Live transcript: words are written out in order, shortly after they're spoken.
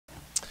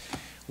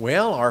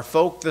Well, our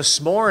folk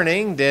this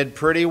morning did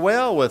pretty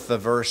well with the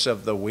verse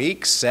of the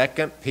week,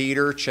 2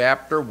 Peter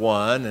chapter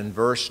 1 and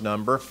verse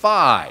number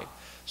 5.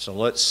 So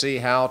let's see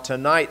how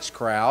tonight's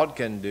crowd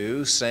can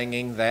do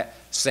saying that,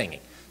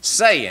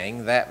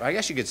 I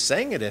guess you could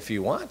sing it if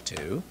you want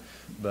to,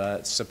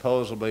 but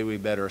supposedly we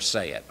better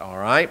say it, all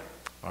right?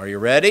 Are you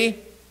ready?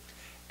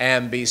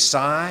 And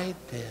beside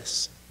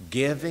this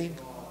giving,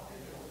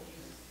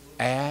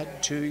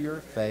 add to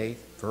your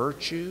faith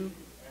virtue.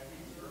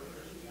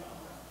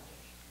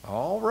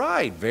 All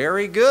right,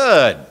 very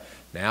good.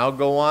 Now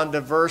go on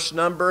to verse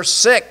number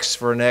 6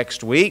 for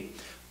next week,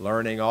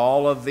 learning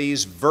all of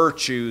these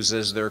virtues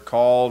as they're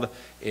called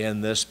in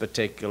this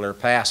particular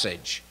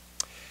passage.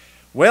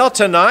 Well,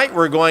 tonight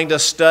we're going to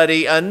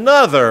study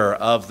another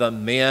of the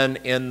men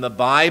in the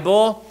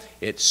Bible.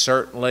 It's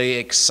certainly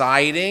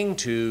exciting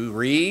to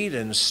read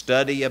and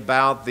study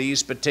about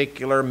these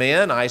particular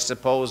men. I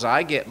suppose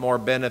I get more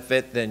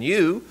benefit than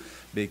you,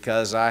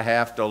 because I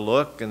have to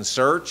look and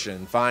search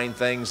and find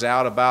things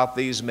out about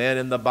these men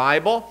in the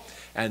Bible.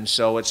 And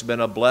so it's been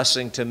a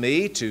blessing to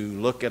me to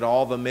look at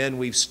all the men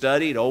we've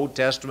studied, Old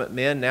Testament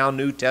men, now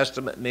New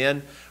Testament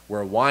men.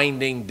 We're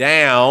winding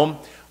down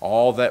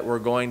all that we're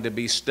going to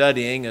be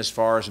studying as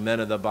far as men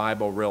of the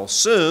Bible real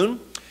soon.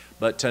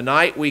 But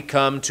tonight we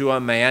come to a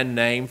man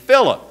named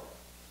Philip.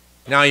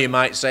 Now you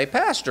might say,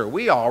 Pastor,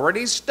 we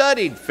already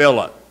studied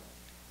Philip.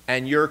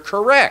 And you're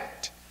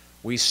correct.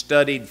 We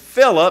studied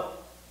Philip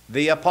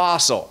the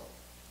apostle.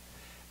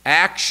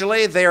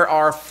 Actually, there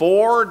are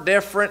 4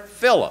 different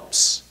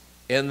Philips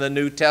in the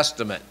New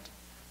Testament.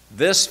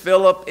 This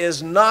Philip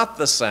is not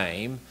the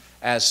same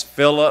as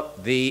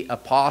Philip the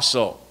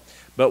apostle.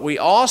 But we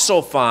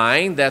also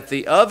find that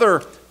the other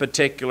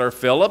particular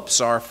Philips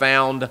are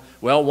found,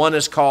 well, one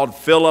is called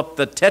Philip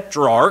the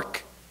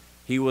Tetrarch.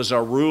 He was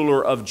a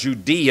ruler of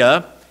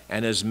Judea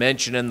and is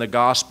mentioned in the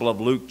Gospel of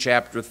Luke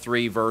chapter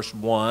 3, verse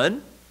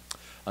 1.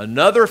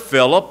 Another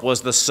Philip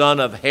was the son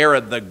of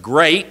Herod the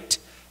Great,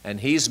 and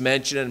he's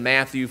mentioned in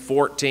Matthew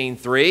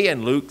 14:3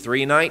 and Luke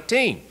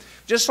 3:19.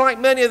 Just like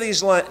many of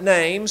these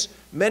names,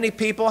 many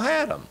people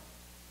had them.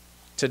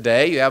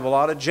 Today you have a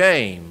lot of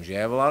James, you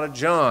have a lot of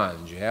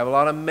Johns, you have a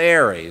lot of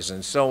Marys,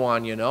 and so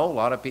on, you know. A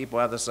lot of people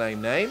have the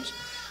same names.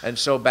 And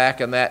so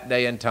back in that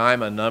day and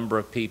time, a number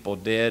of people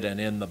did,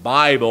 and in the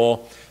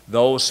Bible,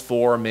 those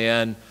 4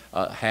 men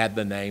had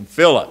the name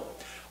Philip.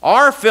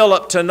 Our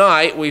Philip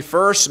tonight, we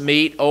first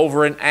meet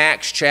over in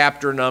Acts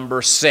chapter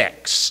number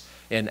 6.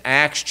 In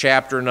Acts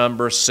chapter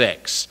number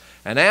 6.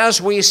 And as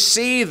we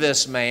see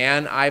this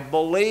man, I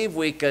believe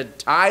we could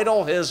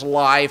title his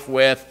life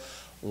with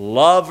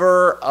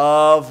Lover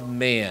of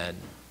Men.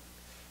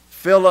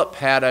 Philip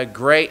had a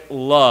great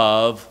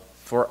love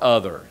for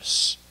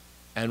others.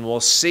 And we'll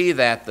see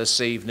that this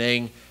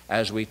evening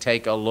as we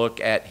take a look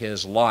at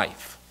his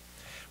life.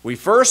 We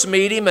first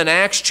meet him in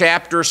Acts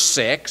chapter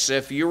 6.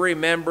 If you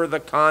remember the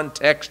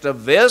context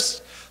of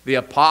this, the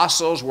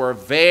apostles were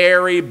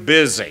very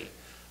busy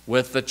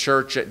with the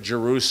church at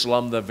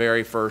Jerusalem, the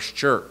very first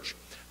church.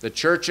 The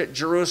church at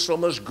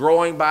Jerusalem was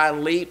growing by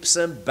leaps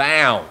and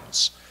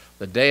bounds.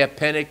 The day of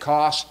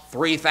Pentecost,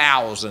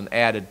 3,000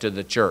 added to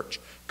the church.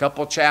 A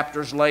couple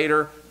chapters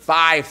later,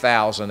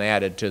 5,000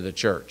 added to the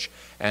church.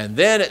 And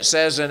then it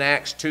says in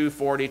Acts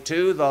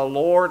 2:42, the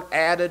Lord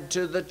added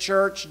to the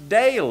church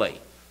daily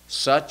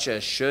such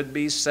as should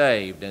be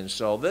saved. And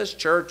so this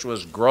church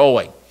was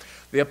growing.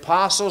 The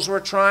apostles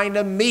were trying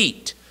to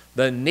meet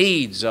the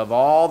needs of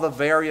all the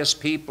various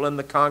people in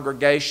the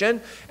congregation,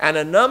 and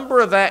a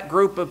number of that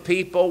group of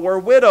people were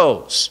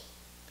widows.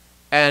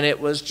 And it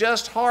was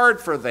just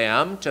hard for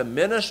them to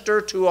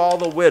minister to all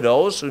the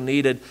widows who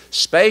needed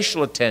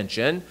special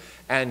attention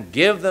and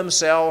give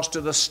themselves to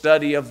the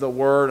study of the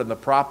Word and the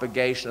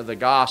propagation of the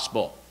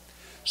gospel.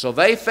 So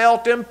they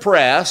felt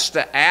impressed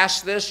to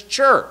ask this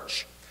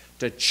church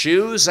to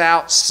choose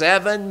out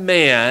 7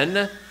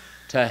 men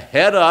to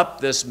head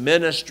up this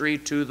ministry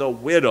to the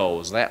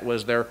widows. That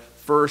was their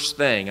first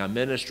thing, a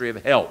ministry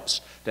of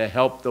helps, to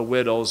help the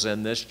widows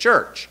in this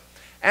church.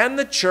 And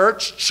the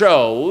church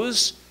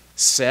chose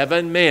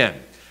 7 men.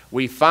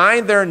 We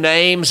find their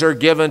names are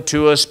given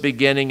to us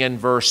beginning in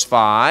verse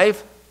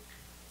 5.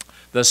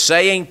 The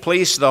saying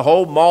pleased the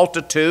whole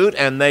multitude,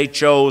 and they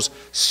chose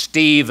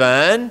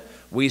Stephen.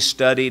 We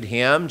studied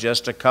him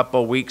just a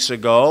couple weeks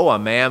ago, a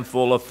man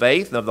full of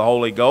faith and of the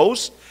Holy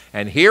Ghost.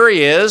 And here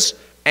he is,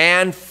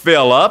 and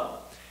Philip.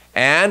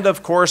 And,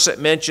 of course, it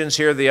mentions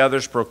here the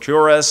others,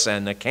 Prochorus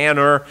and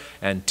Nicanor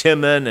and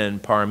Timon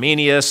and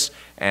Parmenius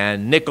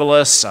and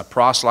Nicholas, a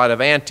proselyte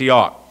of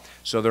Antioch.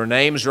 So their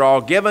names are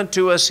all given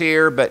to us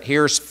here, but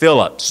here's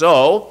Philip.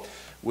 So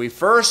we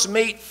first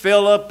meet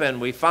Philip, and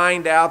we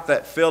find out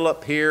that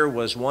Philip here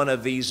was one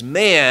of these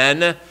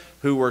men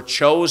who were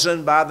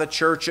chosen by the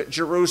church at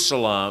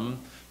Jerusalem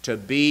to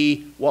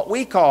be what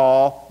we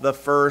call the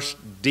first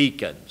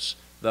deacons.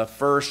 The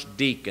first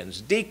deacons.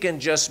 Deacon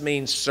just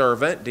means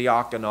servant,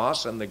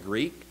 diakonos in the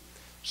Greek.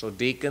 So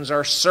deacons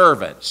are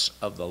servants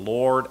of the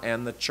Lord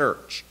and the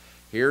church.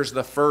 Here's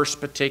the first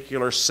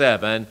particular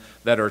 7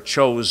 that are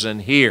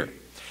chosen here.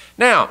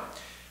 Now,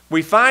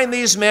 We find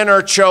these men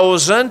are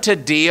chosen to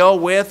deal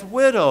with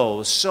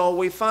widows. So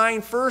we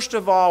find, first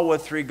of all,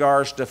 with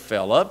regards to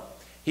Philip,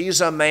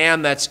 he's a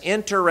man that's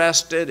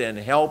interested in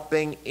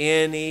helping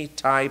any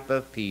type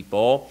of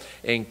people,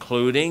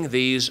 including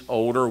these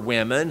older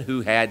women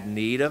who had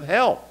need of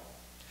help.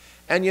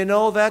 And you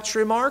know, that's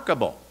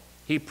remarkable.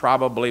 He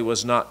probably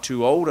was not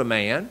too old a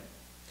man.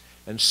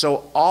 And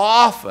so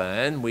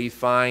often we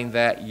find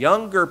that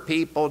younger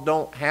people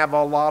don't have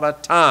a lot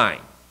of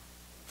time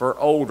for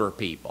older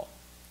people.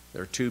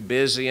 They're too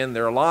busy in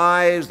their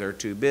lives, they're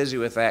too busy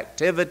with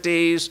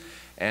activities,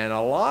 and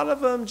a lot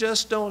of them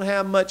just don't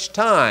have much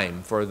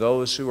time for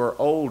those who are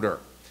older.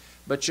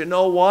 But you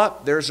know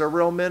what? There's a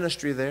real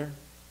ministry there.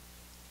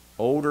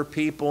 Older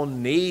people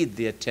need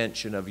the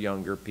attention of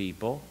younger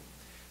people.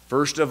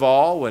 First of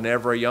all,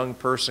 whenever a young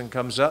person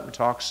comes up and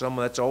talks to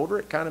someone that's older,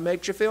 it kind of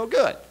makes you feel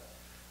good.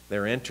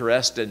 They're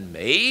interested in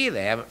me.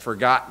 They haven't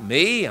forgotten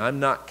me.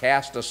 I'm not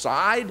cast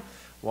aside.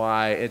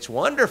 Why, it's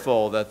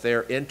wonderful that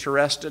they're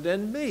interested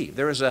in me.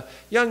 There was a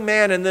young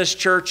man in this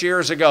church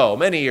years ago,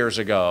 many years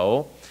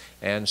ago,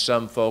 and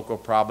some folk will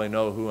probably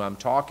know who I'm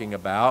talking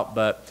about,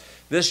 but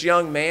this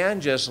young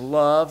man just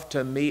loved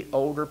to meet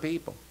older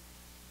people.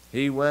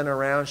 He went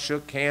around,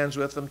 shook hands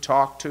with them,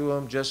 talked to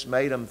them, just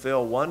made them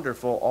feel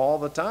wonderful all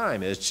the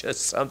time. It's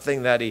just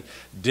something that he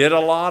did a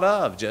lot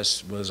of,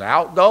 just was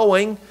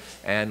outgoing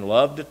and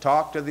loved to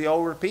talk to the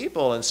older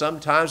people, and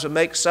sometimes it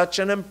makes such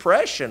an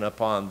impression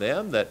upon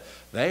them that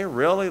they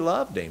really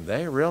loved him.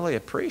 They really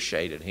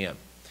appreciated him.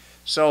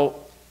 So,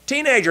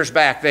 teenagers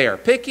back there,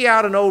 pick you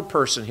out an old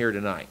person here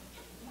tonight.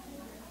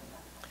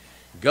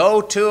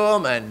 Go to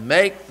them and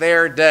make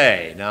their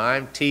day. Now,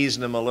 I'm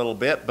teasing them a little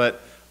bit,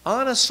 but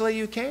honestly,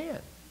 you can.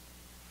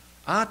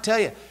 I'll tell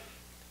you,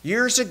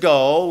 years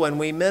ago when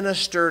we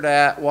ministered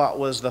at what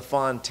was the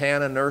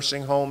Fontana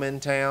Nursing Home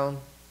in town,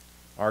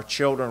 our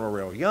children were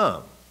real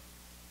young.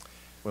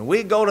 When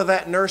we go to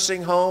that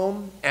nursing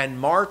home and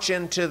march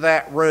into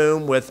that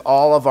room with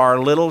all of our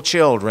little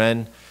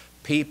children,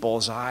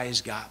 people's eyes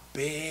got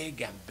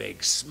big and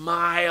big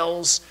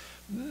smiles.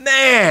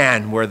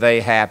 Man, were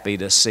they happy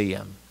to see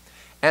them.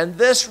 And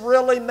this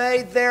really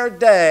made their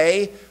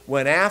day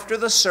when after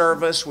the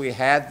service we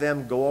had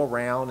them go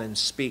around and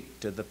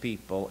speak to the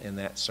people in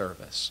that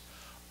service.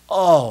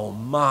 Oh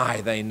my,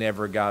 they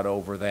never got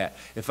over that.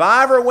 If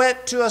I ever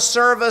went to a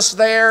service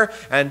there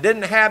and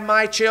didn't have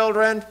my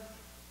children,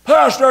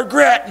 Pastor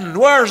Gretton,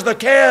 where's the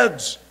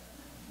kids?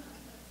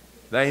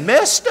 They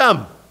missed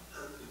them.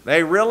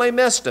 They really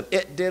missed them.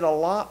 It did a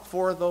lot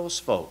for those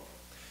folk.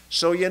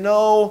 So you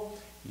know,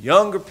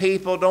 younger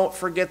people don't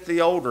forget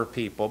the older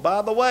people.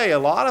 By the way, a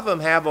lot of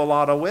them have a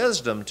lot of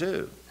wisdom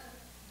too.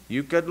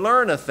 You could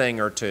learn a thing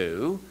or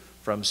two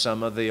from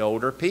some of the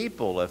older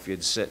people if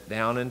you'd sit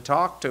down and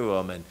talk to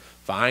them and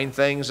find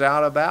things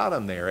out about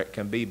them there. It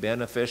can be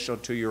beneficial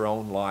to your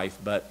own life.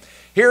 But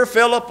here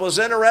Philip was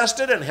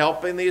interested in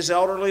helping these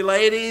elderly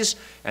ladies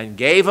and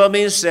gave of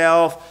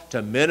himself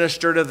to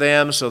minister to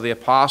them so the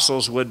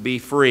apostles would be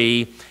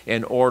free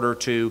in order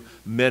to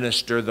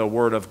minister the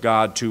word of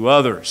God to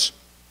others.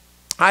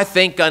 I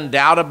think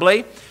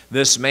undoubtedly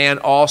this man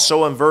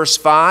also in verse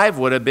 5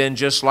 would have been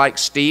just like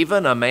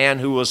Stephen, a man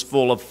who was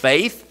full of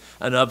faith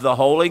and of the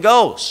Holy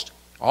Ghost.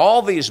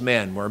 All these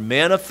men were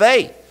men of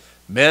faith,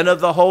 men of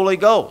the Holy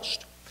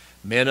Ghost.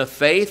 Men of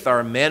faith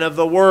are men of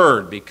the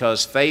Word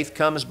because faith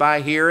comes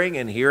by hearing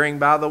and hearing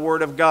by the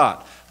Word of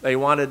God. They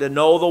wanted to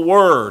know the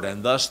Word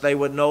and thus they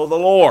would know the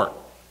Lord.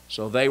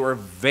 So they were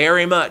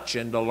very much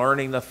into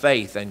learning the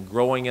faith and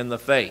growing in the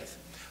faith.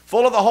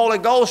 Full of the Holy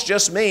Ghost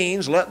just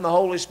means letting the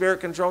Holy Spirit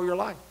control your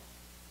life.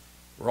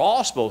 We're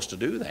all supposed to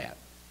do that.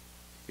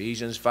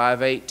 Ephesians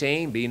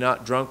 5:18, be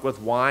not drunk with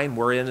wine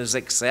wherein is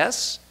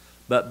excess,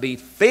 but be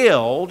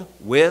filled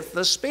with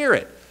the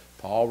Spirit.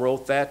 Paul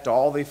wrote that to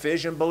all the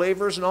Ephesian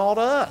believers and all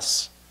to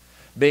us.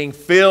 Being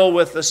filled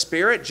with the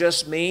Spirit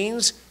just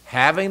means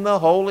having the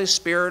Holy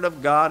Spirit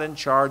of God in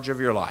charge of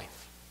your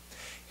life.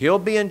 He'll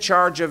be in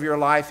charge of your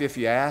life if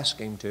you ask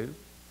Him to.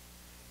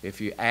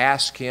 If you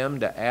ask Him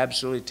to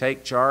absolutely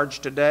take charge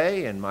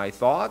today in my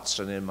thoughts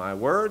and in my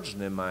words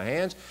and in my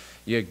hands,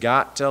 you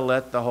got to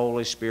let the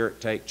Holy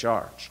Spirit take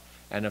charge.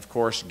 And of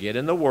course, get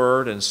in the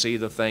Word and see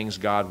the things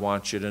God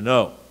wants you to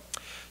know.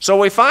 So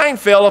we find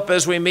Philip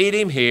as we meet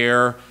him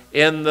here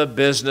in the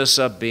business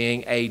of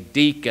being a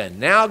deacon.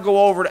 Now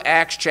go over to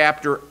Acts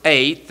chapter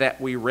 8 that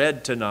we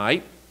read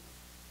tonight.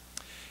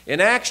 In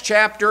Acts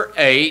chapter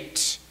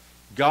 8,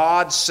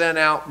 God sent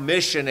out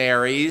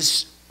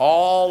missionaries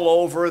all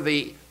over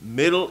the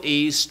Middle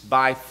East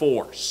by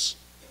force.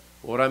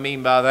 What do I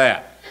mean by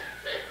that?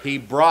 He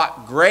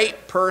brought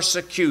great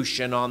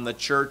persecution on the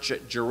church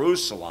at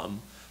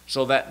Jerusalem,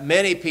 so that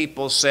many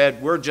people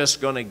said, we're just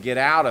going to get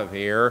out of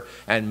here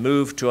and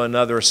move to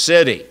another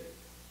city.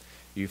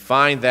 You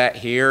find that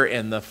here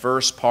in the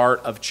first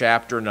part of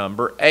chapter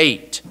number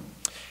 8.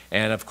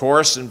 And of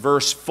course, in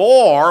verse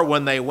 4,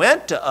 when they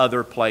went to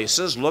other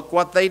places, look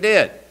what they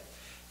did.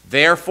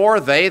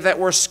 Therefore, they that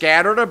were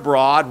scattered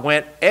abroad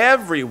went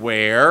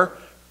everywhere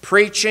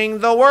preaching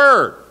the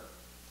word.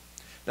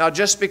 Now,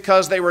 just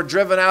because they were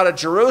driven out of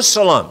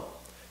Jerusalem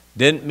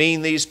didn't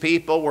mean these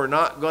people were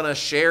not going to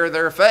share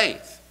their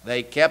faith.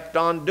 They kept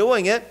on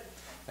doing it.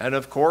 And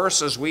of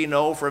course, as we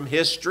know from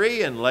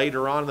history and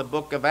later on in the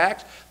book of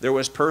Acts, there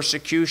was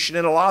persecution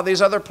in a lot of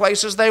these other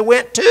places they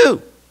went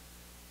to.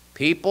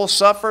 People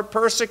suffered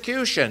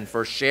persecution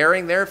for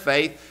sharing their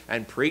faith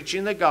and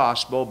preaching the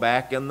gospel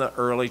back in the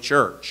early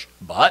church.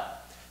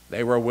 But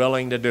they were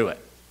willing to do it.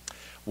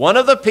 One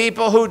of the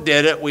people who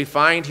did it, we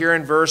find here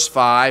in verse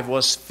 5,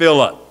 was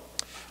Philip.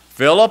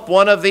 Philip,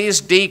 one of these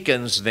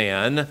deacons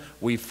then,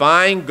 we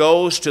find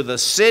goes to the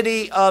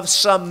city of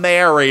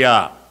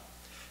Samaria.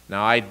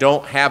 Now, I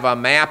don't have a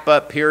map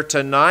up here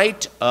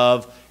tonight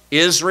of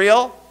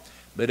Israel,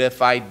 but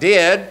if I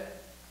did,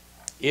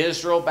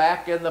 Israel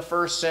back in the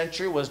first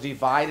century was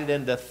divided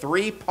into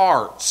 3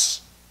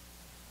 parts.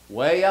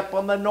 Way up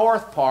on the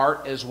north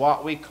part is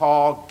what we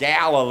call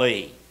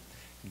Galilee.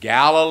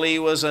 Galilee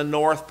was a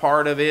north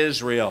part of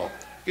Israel.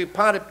 You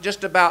could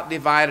just about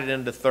divided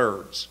into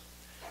thirds.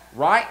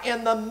 Right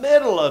in the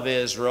middle of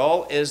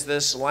Israel is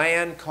this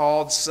land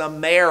called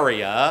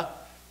Samaria,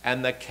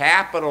 and the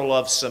capital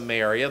of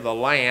Samaria, the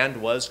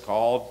land, was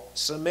called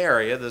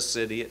Samaria, the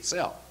city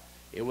itself.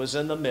 It was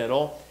in the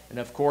middle. And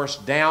of course,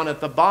 down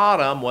at the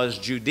bottom was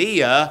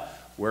Judea,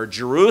 where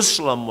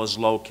Jerusalem was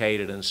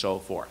located and so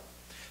forth.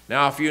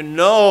 Now, if you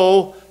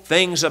know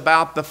things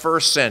about the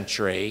first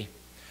century,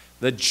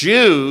 the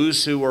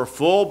Jews, who were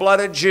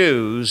full-blooded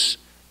Jews,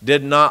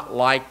 did not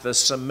like the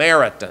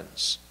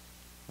Samaritans.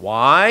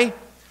 Why?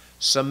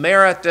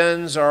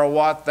 Samaritans are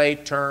what they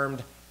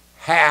termed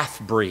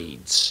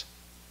half-breeds.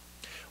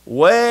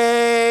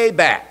 Way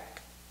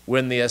back,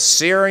 when the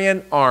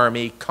Assyrian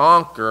army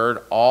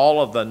conquered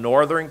all of the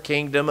northern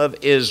kingdom of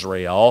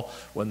Israel,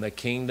 when the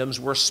kingdoms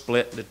were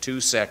split into 2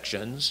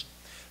 sections,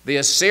 the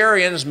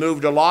Assyrians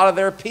moved a lot of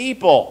their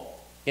people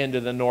into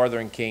the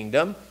northern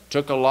kingdom,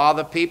 took a lot of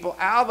the people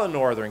out of the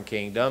northern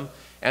kingdom,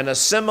 and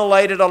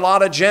assimilated a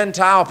lot of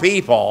Gentile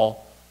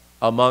people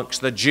amongst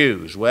the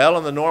Jews. Well,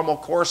 in the normal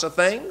course of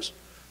things,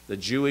 the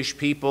Jewish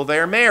people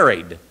there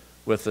married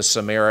with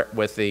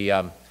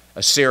the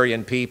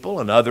Assyrian people,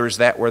 and others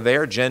that were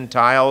there,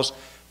 Gentiles,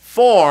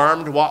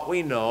 formed what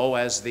we know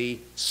as the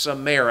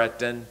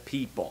Samaritan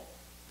people.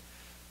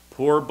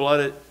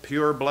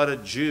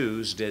 Pure-blooded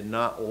Jews did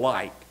not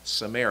like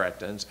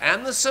Samaritans,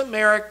 and the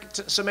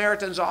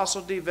Samaritans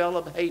also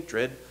developed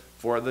hatred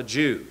for the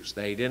Jews.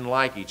 They didn't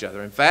like each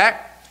other. In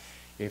fact,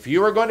 if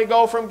you were going to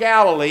go from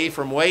Galilee,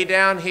 from way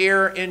down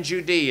here in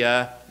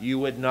Judea, you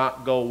would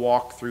not go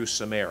walk through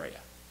Samaria.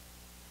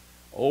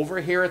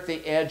 Over here at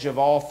the edge of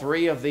all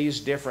 3 of these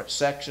different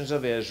sections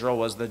of Israel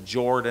was the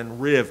Jordan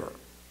River,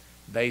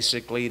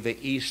 basically the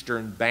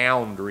eastern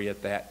boundary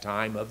at that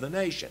time of the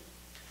nation.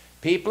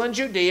 People in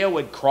Judea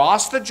would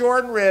cross the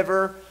Jordan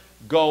River,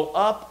 go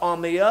up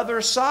on the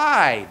other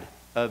side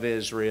of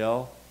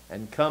Israel,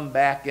 and come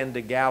back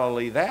into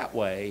Galilee that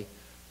way,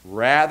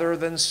 rather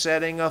than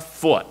setting a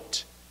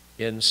foot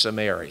in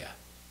Samaria.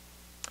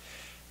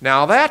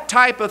 Now, that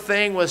type of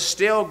thing was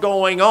still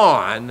going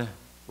on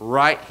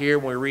right here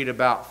when we read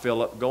about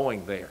Philip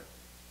going there.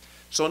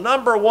 So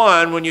number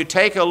 1, when you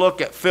take a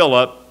look at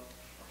Philip,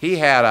 he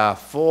had a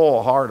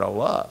full heart of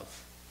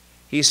love.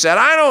 He said,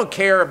 I don't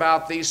care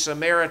about these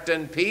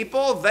Samaritan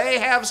people. They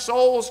have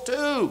souls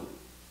too.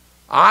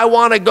 I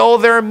want to go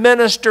there and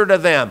minister to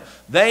them.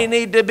 They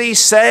need to be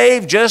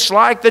saved just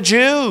like the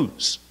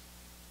Jews.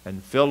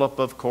 And Philip,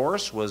 of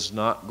course, was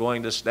not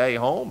going to stay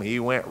home. He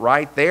went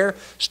right there,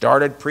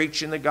 started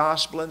preaching the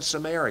gospel in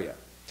Samaria.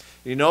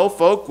 You know,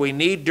 folk, we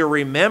need to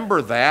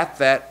remember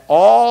that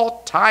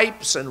all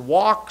types and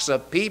walks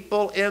of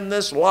people in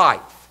this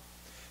life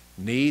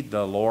need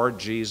the Lord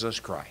Jesus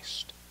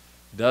Christ.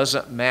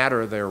 Doesn't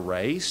matter their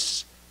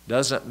race,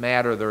 doesn't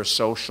matter their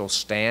social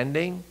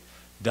standing,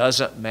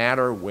 doesn't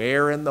matter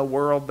where in the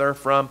world they're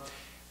from.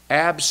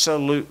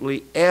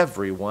 Absolutely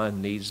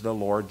everyone needs the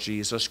Lord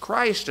Jesus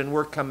Christ. And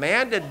we're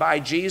commanded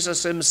by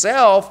Jesus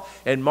himself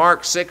in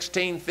Mark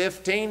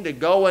 16:15 to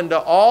go into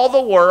all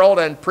the world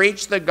and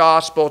preach the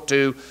gospel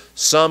to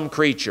some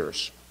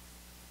creatures.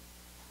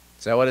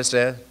 Is that what it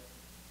says?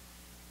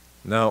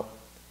 No.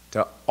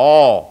 To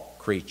all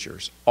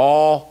creatures,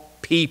 all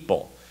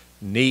people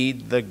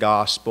need the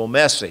gospel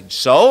message.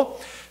 So,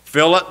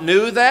 Philip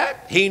knew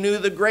that. He knew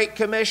the Great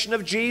Commission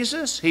of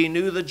Jesus. He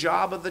knew the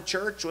job of the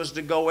church was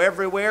to go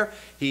everywhere.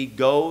 He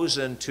goes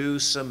into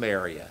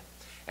Samaria.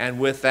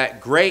 And with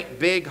that great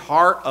big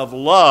heart of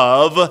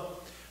love,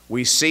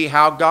 we see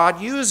how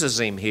God uses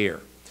him here.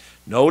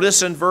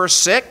 Notice in verse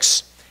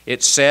 6,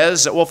 it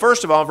says, well,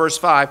 first of all, in verse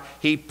 5,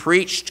 he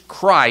preached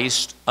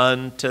Christ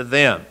unto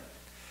them.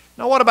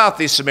 Now, what about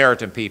these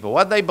Samaritan people?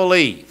 What did they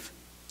believe?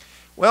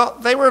 Well,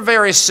 they were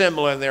very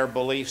similar in their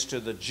beliefs to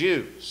the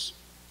Jews.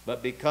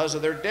 But because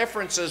of their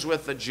differences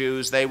with the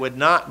Jews, they would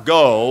not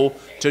go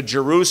to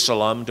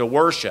Jerusalem to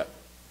worship.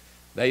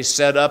 They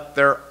set up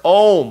their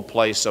own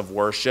place of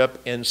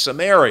worship in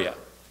Samaria,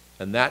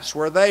 and that's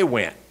where they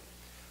went.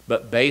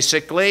 But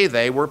basically,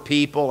 they were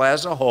people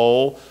as a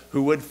whole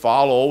who would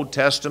follow Old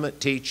Testament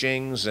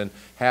teachings and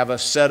have a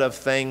set of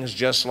things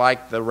just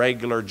like the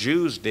regular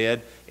Jews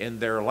did in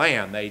their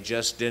land. They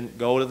just didn't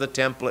go to the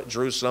temple at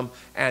Jerusalem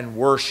and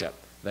worship.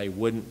 They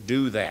wouldn't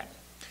do that.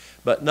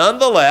 But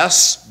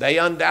nonetheless, they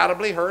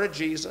undoubtedly heard of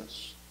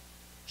Jesus.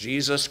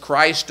 Jesus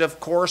Christ, of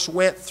course,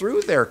 went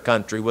through their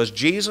country. Was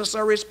Jesus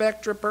a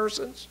respecter of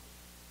persons?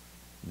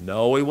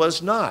 No, he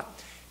was not.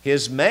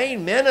 His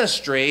main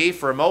ministry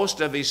for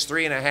most of his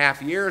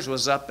 3.5 years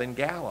was up in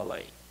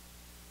Galilee.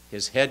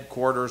 His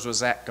headquarters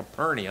was at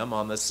Capernaum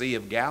on the Sea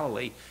of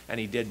Galilee, and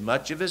he did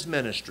much of his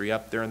ministry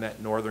up there in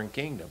that northern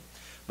kingdom.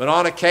 But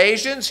on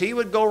occasions, he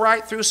would go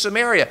right through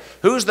Samaria.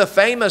 Who's the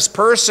famous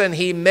person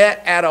he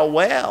met at a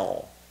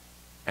well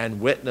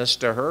and witnessed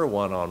to her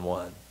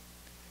one-on-one?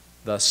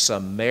 The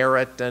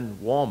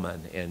Samaritan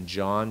woman in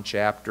John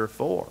chapter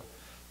 4.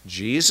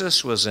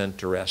 Jesus was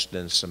interested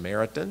in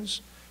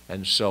Samaritans,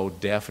 and so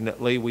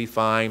definitely we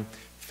find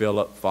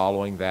Philip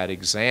following that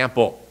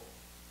example.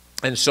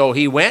 And so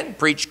he went and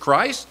preached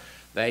Christ.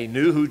 They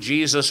knew who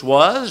Jesus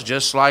was,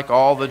 just like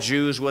all the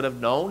Jews would have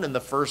known in the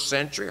first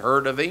century,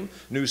 heard of him,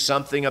 knew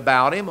something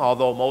about him,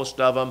 although most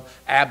of them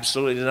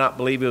absolutely did not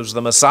believe he was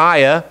the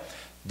Messiah,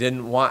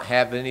 didn't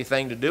have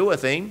anything to do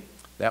with him.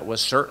 That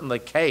was certainly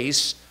the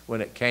case when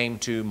it came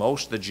to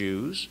most of the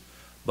Jews.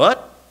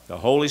 But the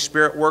Holy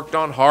Spirit worked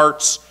on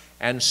hearts,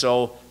 and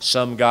so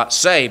some got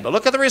saved. But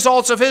look at the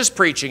results of his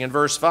preaching in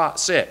verse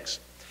 6.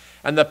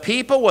 And the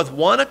people with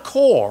one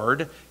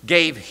accord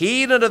gave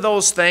heed unto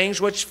those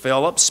things which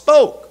Philip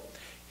spoke,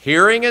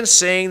 hearing and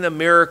seeing the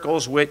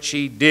miracles which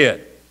he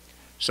did.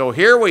 So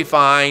here we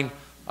find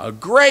a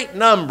great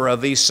number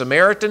of these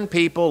Samaritan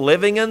people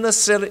living in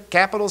the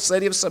capital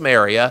city of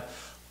Samaria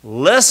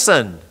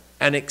listened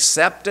and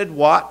accepted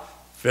what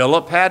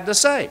Philip had to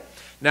say.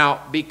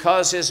 Now,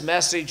 because his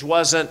message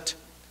wasn't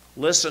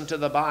listen to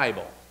the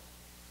Bible,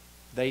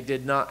 they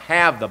did not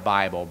have the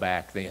Bible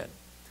back then.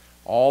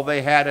 All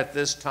they had at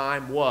this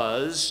time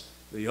was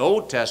the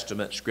Old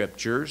Testament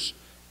scriptures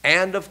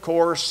and, of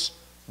course,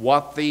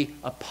 what the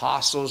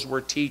apostles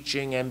were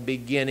teaching and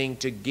beginning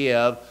to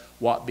give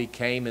what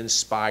became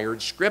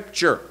inspired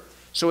scripture.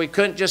 So he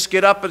couldn't just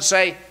get up and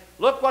say,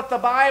 look what the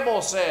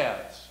Bible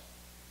says,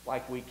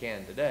 like we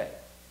can today.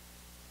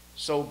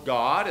 So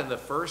God, in the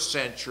first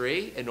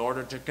century, in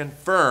order to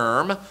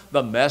confirm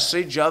the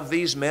message of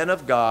these men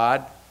of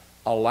God,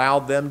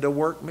 allowed them to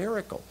work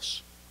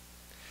miracles.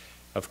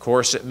 Of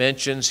course, it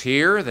mentions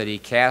here that he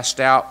cast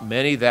out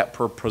many that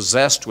were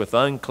possessed with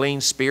unclean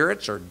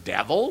spirits or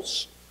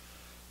devils.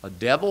 A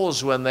devil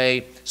is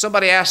when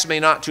somebody asked me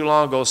not too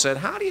long ago, said,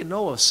 how do you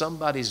know if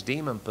somebody's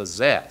demon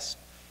possessed?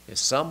 If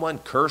someone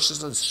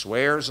curses and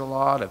swears a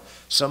lot,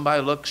 if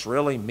somebody looks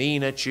really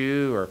mean at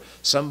you, or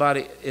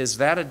is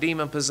that a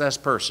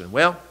demon-possessed person?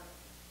 Well,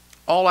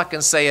 all I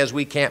can say is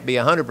we can't be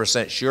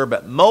 100% sure,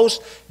 but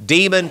most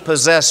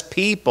demon-possessed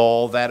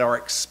people that are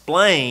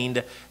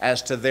explained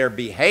as to their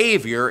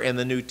behavior in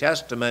the New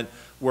Testament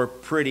were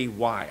pretty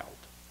wild.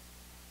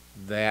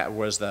 That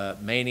was the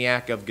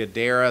maniac of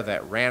Gadara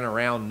that ran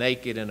around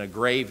naked in a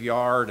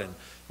graveyard and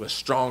was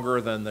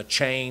stronger than the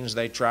chains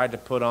they tried to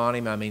put on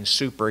him. I mean,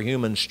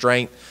 superhuman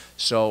strength.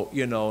 So,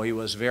 he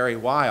was very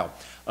wild.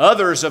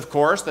 Others, of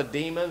course, the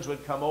demons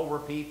would come over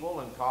people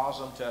and cause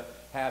them to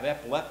have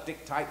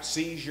epileptic type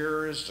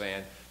seizures,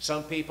 and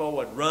some people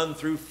would run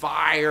through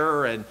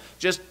fire, and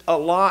just a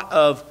lot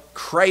of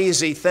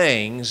crazy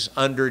things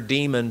under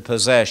demon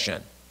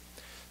possession.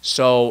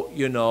 So,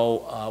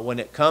 when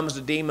it comes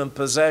to demon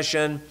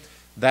possession,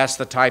 that's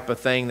the type of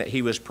thing that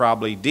he was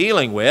probably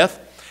dealing with.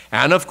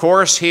 And of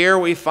course, here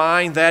we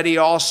find that he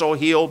also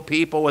healed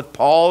people with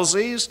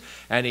palsies,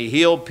 and he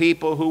healed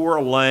people who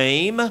were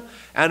lame.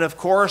 And of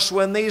course,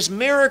 when these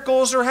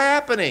miracles are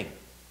happening,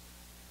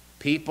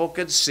 people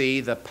could see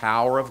the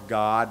power of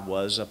God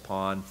was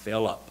upon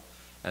Philip.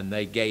 And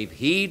they gave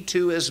heed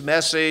to his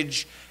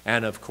message,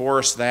 and of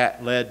course,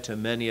 that led to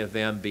many of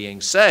them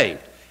being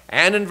saved.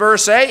 And in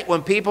verse 8,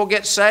 when people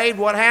get saved,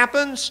 what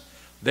happens?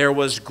 There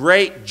was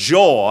great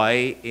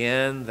joy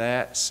in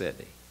that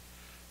city.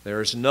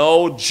 There's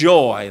no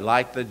joy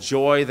like the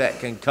joy that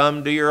can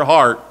come to your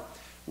heart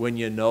when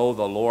you know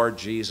the Lord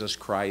Jesus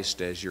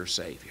Christ as your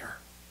Savior.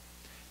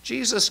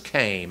 Jesus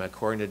came,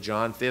 according to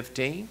John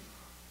 15,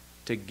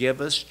 to give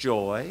us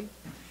joy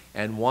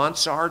and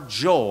wants our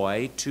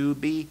joy to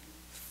be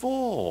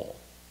full.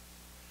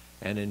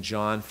 And in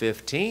John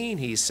 15,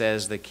 he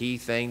says the key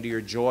thing to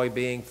your joy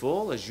being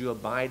full is you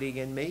abiding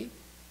in me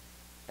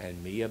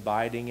and me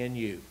abiding in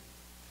you.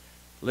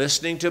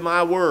 Listening to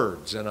my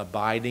words and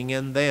abiding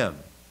in them.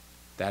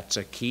 That's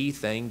a key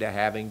thing to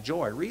having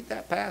joy. Read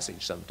that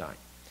passage sometime.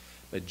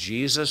 But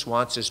Jesus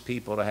wants his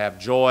people to have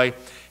joy.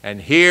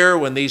 And here,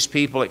 when these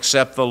people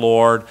accept the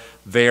Lord,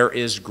 there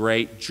is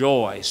great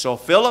joy. So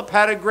Philip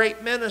had a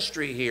great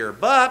ministry here.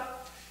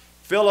 But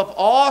Philip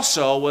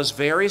also was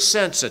very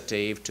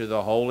sensitive to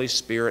the Holy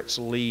Spirit's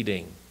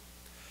leading.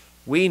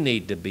 We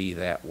need to be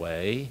that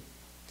way.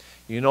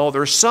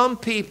 There's some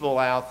people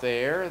out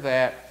there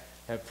that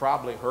have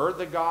probably heard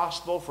the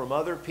gospel from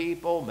other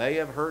people, may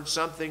have heard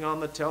something on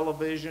the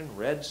television,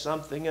 read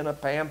something in a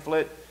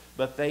pamphlet,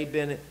 but they've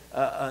been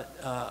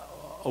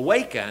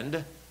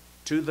awakened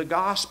to the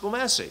gospel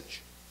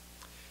message.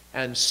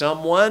 And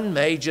someone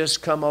may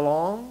just come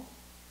along,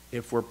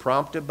 if we're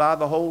prompted by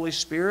the Holy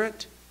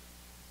Spirit,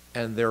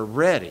 and they're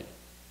ready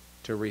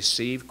to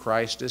receive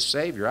Christ as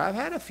Savior. I've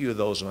had a few of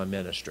those in my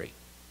ministry.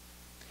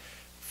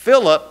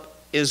 Philip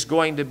is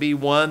going to be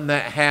one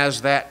that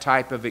has that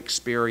type of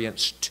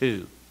experience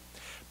too.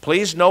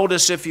 Please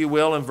notice, if you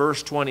will, in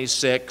verse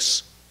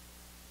 26,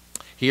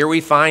 here we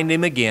find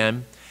him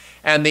again.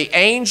 And the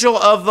angel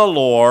of the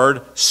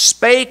Lord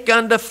spake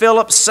unto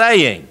Philip,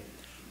 saying,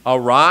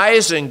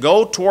 Arise and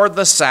go toward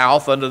the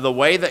south unto the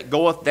way that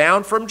goeth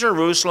down from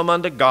Jerusalem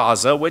unto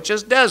Gaza, which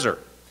is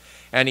desert.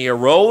 And he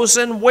arose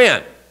and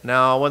went.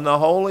 Now, when the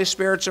Holy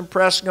Spirit's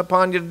impressing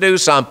upon you to do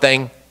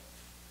something,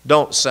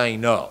 don't say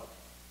no.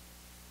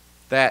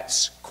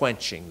 That's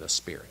quenching the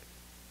Spirit.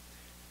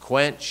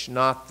 Quench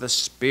not the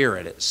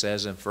Spirit, it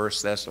says in 1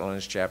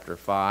 Thessalonians chapter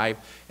 5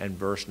 and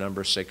verse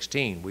number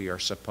 16. We are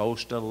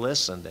supposed to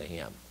listen to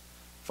him.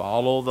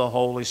 Follow the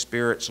Holy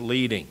Spirit's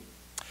leading.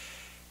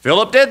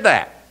 Philip did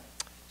that.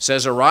 It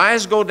says,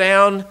 Arise, go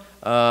down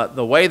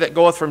the way that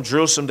goeth from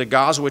Jerusalem to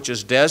Gaza, which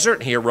is desert.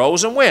 And he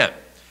arose and went.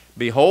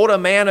 Behold, a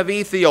man of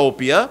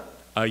Ethiopia,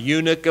 a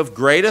eunuch of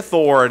great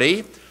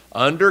authority,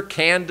 under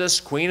Candace,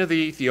 queen of the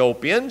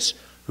Ethiopians,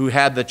 who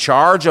had the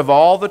charge of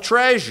all the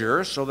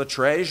treasure, so the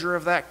treasure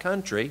of that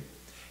country,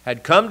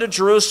 had come to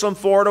Jerusalem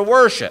for to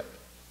worship.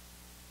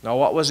 Now,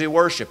 what was he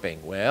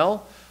worshiping?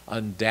 Well,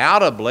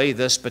 undoubtedly,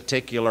 this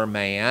particular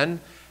man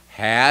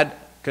had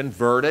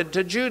converted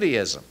to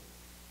Judaism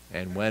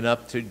and went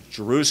up to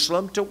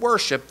Jerusalem to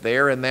worship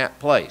there in that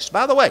place.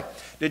 By the way,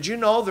 did you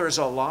know there's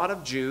a lot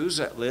of Jews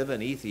that live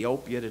in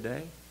Ethiopia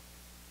today?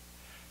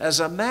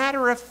 As a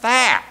matter of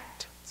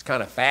fact, it's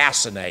kind of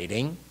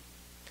fascinating,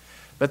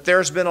 but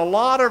there's been a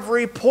lot of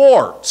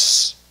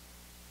reports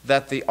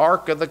that the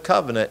Ark of the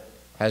Covenant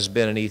has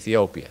been in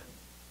Ethiopia.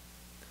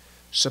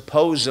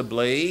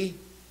 Supposedly,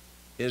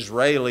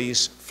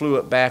 Israelis flew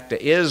it back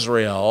to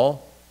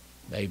Israel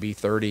maybe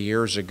 30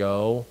 years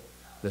ago.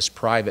 This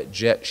private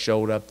jet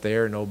showed up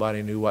there.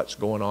 Nobody knew what's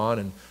going on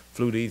and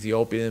flew to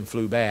Ethiopia and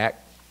flew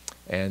back.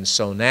 And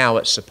so now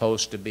it's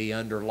supposed to be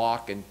under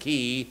lock and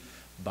key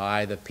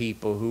by the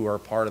people who are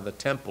part of the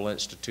Temple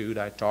Institute.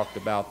 I talked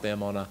about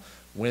them on a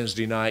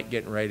Wednesday night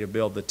getting ready to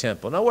build the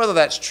temple. Now, whether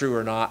that's true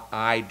or not,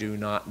 I do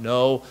not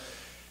know.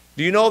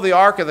 Do you know the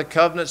Ark of the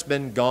Covenant's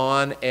been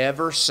gone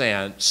ever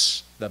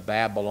since the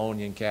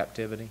Babylonian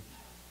captivity?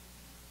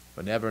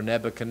 Whenever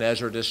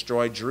Nebuchadnezzar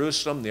destroyed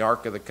Jerusalem, the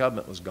Ark of the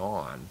Covenant was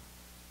gone.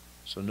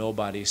 So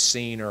nobody's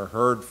seen or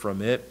heard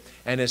from it.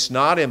 And it's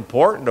not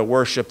important to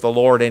worship the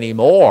Lord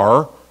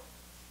anymore.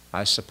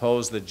 I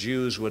suppose the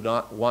Jews would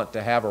not want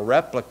to have a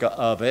replica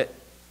of it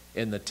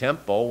in the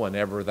temple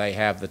whenever they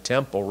have the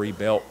temple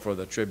rebuilt for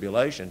the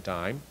tribulation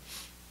time.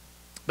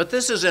 But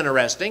this is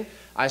interesting.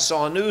 I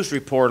saw a news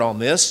report on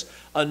this.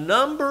 A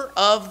number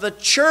of the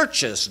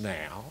churches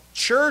now,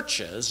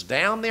 churches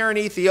down there in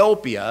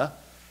Ethiopia,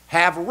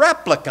 have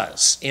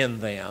replicas in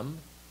them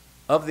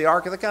of the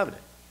Ark of the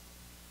Covenant.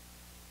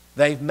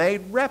 They've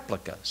made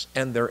replicas,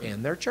 and they're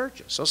in their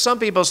churches. So some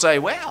people say,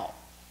 well,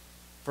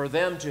 for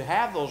them to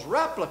have those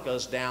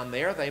replicas down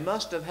there, they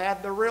must have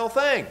had the real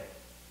thing.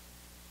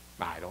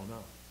 I don't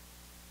know.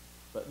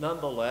 But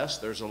nonetheless,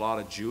 there's a lot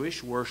of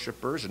Jewish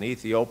worshipers in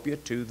Ethiopia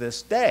to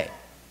this day.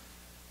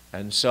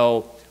 And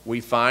so we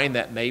find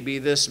that maybe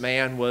this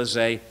man was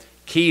a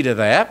key to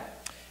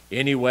that.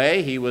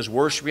 Anyway, he was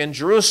worshiping in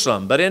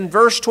Jerusalem. But in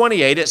verse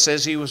 28, it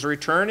says he was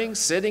returning,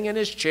 sitting in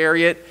his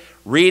chariot,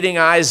 reading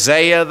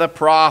Isaiah the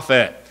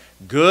prophet.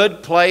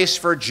 Good place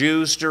for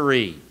Jews to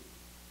read.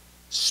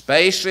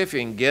 Especially if you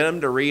can get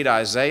them to read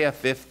Isaiah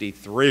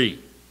 53.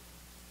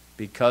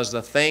 Because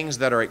the things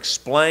that are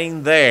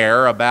explained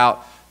there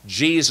about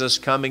Jesus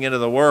coming into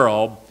the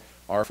world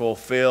are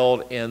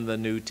fulfilled in the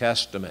New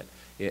Testament.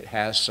 It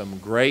has some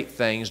great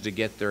things to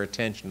get their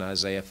attention,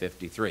 Isaiah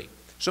 53.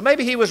 So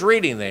maybe he was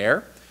reading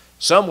there,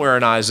 somewhere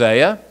in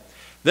Isaiah.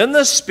 Then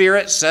the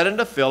Spirit said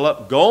unto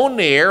Philip, Go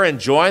near and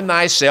join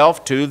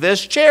thyself to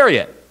this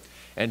chariot.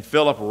 And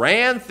Philip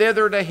ran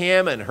thither to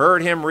him and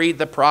heard him read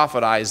the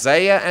prophet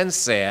Isaiah and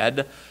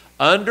said,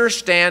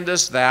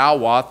 Understandest thou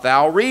what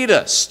thou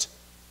readest?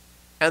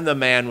 And the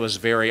man was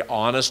very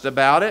honest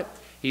about it.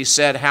 He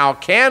said, How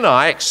can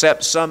I,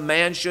 except some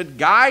man should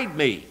guide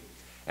me?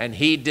 And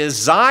he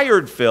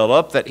desired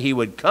Philip that he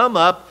would come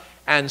up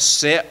and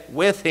sit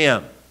with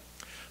him.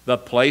 The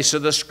place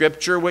of the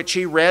scripture which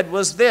he read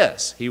was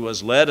this: He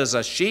was led as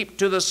a sheep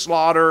to the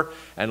slaughter,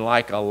 and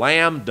like a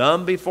lamb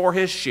dumb before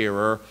his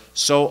shearer,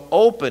 so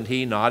opened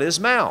he not his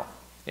mouth.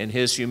 In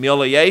his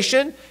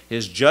humiliation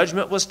his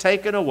judgment was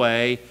taken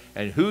away,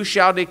 and who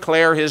shall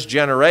declare his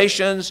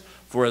generations?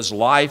 For his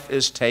life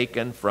is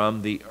taken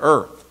from the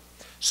earth.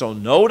 So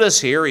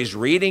notice here he's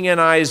reading in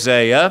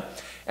Isaiah,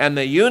 and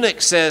the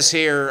eunuch says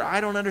here,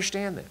 I don't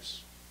understand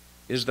this.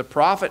 Is the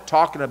prophet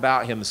talking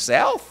about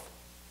himself?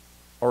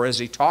 Or is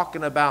he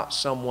talking about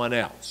someone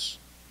else?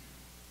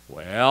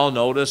 Well,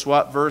 notice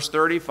what verse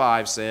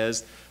 35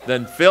 says.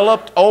 Then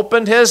Philip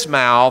opened his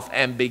mouth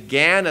and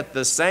began at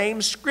the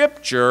same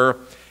scripture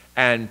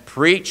and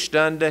preached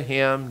unto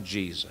him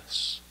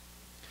Jesus.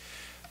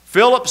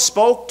 Philip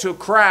spoke to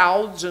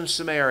crowds in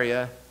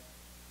Samaria,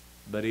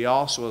 but he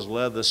also has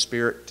led the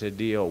Spirit to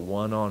deal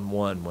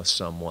one-on-one with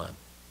someone.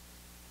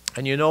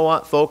 And you know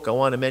what, folk, I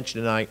want to mention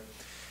tonight,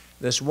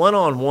 this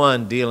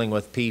one-on-one dealing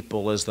with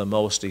people is the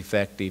most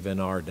effective in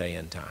our day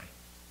and time.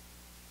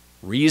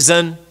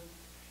 Reason?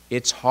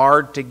 It's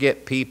hard to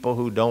get people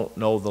who don't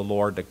know the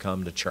Lord to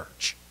come to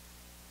church.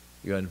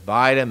 You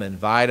invite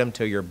them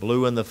till you're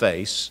blue in the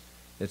face.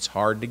 It's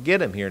hard to get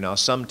them here. Now,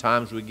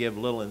 sometimes we give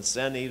little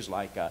incentives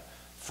like a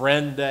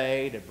friend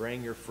day to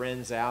bring your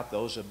friends out.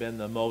 Those have been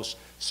the most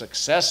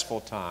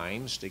successful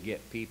times to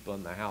get people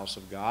in the house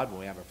of God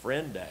when we have a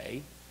friend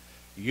day.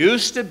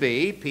 Used to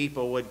be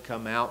people would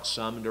come out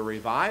some to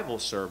revival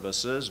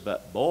services,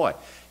 but boy,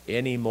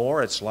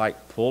 anymore it's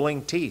like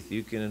pulling teeth.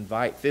 You can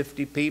invite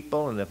 50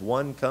 people, and if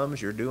one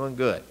comes, you're doing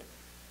good.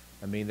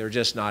 I mean, they're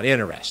just not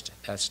interested.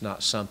 That's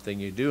not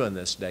something you do in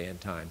this day and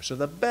time. So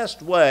the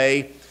best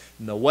way,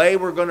 and the way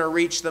we're going to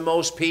reach the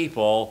most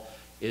people,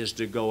 is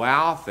to go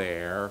out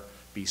there,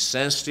 be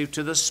sensitive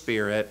to the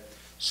Spirit,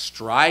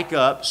 strike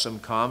up some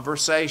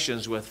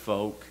conversations with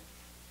folk,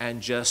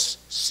 and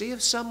just see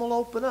if some will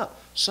open up.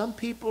 Some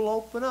people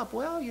open up.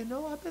 Well, you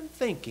know, I've been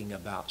thinking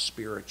about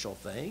spiritual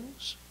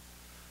things.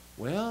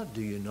 Well,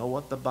 do you know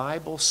what the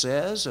Bible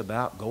says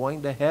about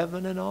going to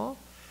heaven and all?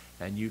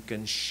 And you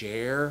can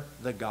share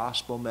the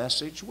gospel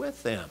message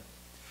with them.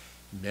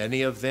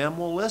 Many of them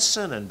will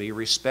listen and be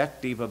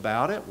respectful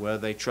about it. Whether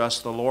they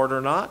trust the Lord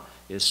or not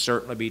is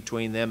certainly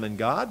between them and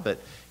God, but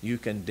you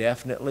can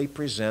definitely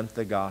present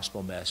the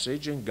gospel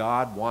message, and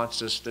God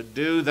wants us to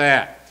do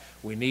that.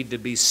 We need to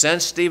be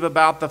sensitive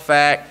about the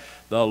fact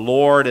the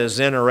Lord is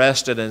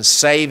interested in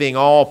saving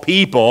all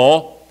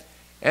people,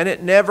 and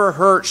it never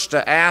hurts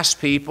to ask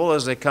people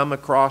as they come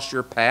across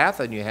your path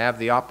and you have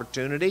the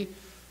opportunity,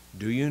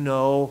 do you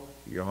know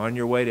you're on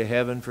your way to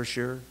heaven for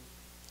sure?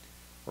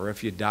 Or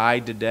if you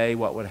died today,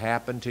 what would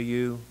happen to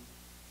you?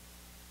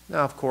 Now,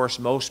 of course,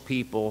 most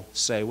people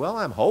say, well,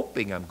 I'm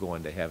hoping I'm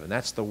going to heaven.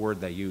 That's the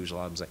word they use. A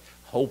lot of them say,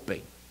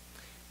 hoping.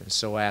 And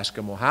so ask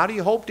them, well, how do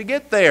you hope to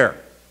get there?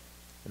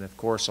 And of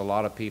course, a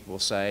lot of people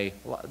say,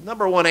 well,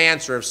 number one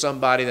answer of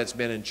somebody that's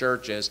been in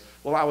church is,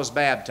 well, I was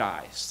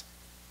baptized.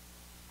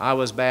 I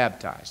was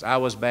baptized. I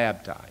was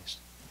baptized.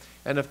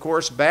 And of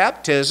course,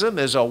 baptism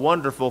is a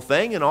wonderful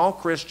thing, and all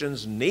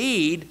Christians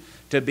need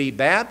to be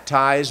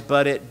baptized,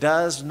 but it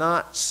does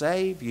not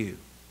save you.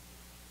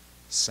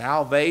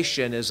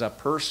 Salvation is a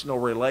personal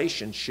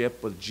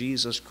relationship with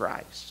Jesus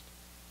Christ.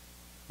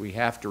 We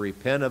have to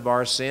repent of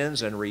our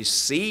sins and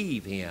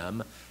receive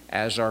Him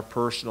as our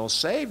personal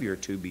Savior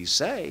to be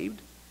saved.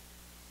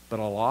 But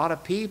a lot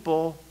of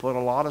people put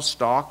a lot of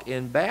stock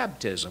in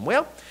baptism.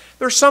 Well,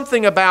 there's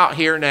something about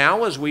here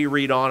now as we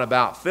read on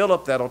about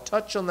Philip that'll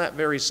touch on that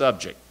very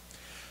subject.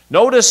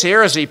 Notice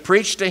here as he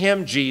preached to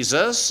him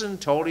Jesus and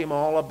told him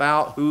all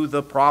about who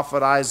the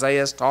prophet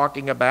Isaiah is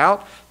talking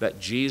about, that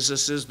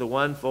Jesus is the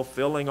one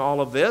fulfilling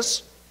all of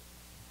this.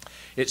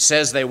 It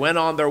says they went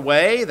on their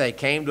way, they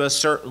came to a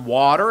certain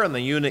water, and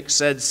the eunuch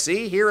said,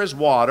 see, here is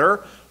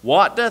water.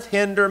 What doth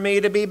hinder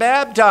me to be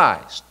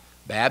baptized?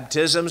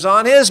 Baptism's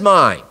on his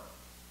mind.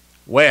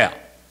 Well,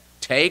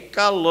 take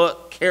a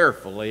look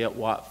carefully at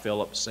what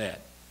Philip said.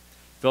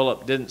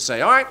 Philip didn't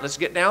say, all right, let's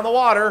get down the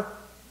water.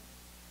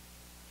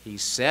 He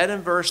said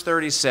in verse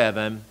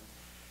 37,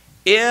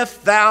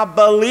 if thou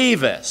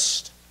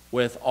believest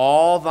with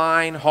all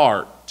thine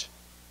heart,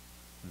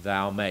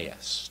 thou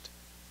mayest.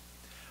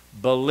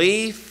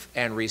 Belief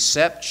and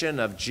reception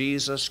of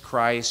Jesus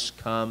Christ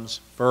comes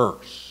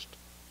first.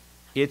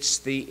 It's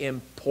the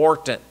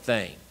important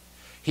thing.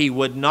 He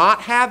would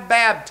not have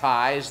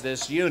baptized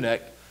this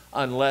eunuch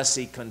unless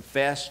he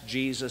confessed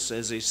Jesus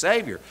as his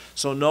Savior.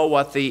 So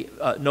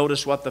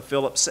notice what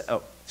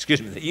the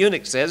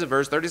eunuch says in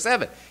verse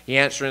 37. He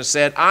answered and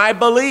said, I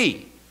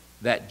believe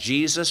that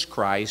Jesus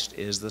Christ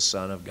is the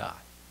Son of God.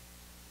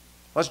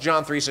 What's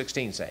John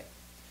 3:16 say?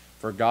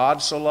 For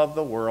God so loved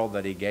the world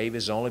that He gave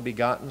His only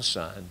begotten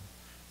Son,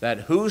 that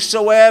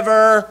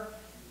whosoever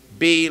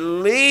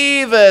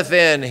believeth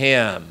in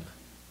Him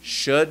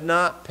should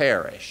not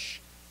perish,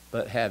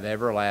 but have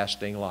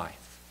everlasting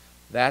life.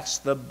 That's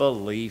the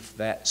belief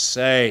that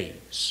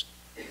saves.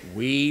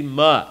 We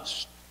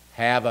must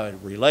have a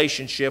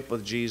relationship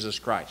with Jesus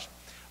Christ.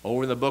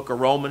 Over in the book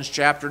of Romans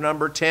chapter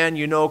number 10,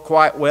 you know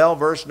quite well,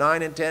 verse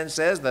 9 and 10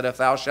 says that if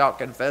thou shalt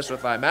confess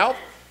with thy mouth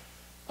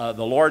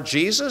the Lord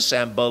Jesus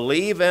and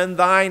believe in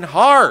thine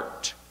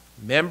heart.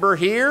 Remember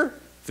here,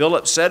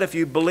 Philip said if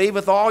you believe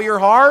with all your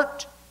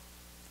heart,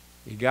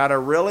 you got to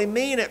really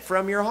mean it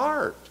from your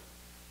heart.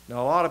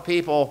 Now a lot of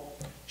people,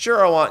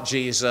 sure I want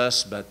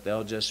Jesus, but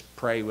they'll just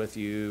pray with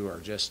you or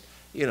just,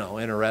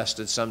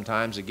 interested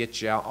sometimes to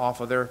get you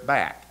off of their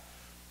back.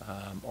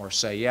 Or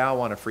say, yeah, I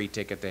want a free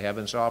ticket to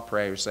heaven, so I'll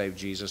pray or save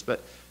Jesus.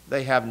 But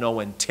they have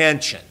no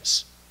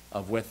intentions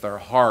of with their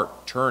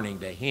heart turning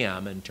to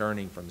Him and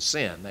turning from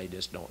sin. They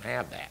just don't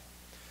have that.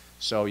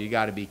 So you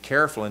got to be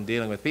careful in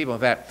dealing with people. In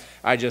fact,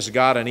 I just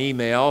got an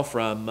email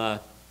from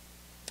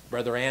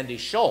Brother Andy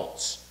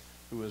Schultz,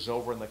 who is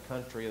over in the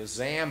country of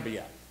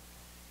Zambia.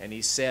 And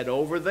he said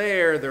over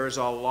there's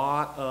a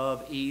lot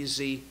of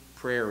easy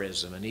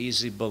prayerism and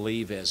easy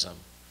believism.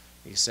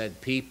 He said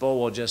people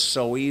will just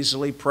so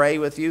easily pray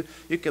with you.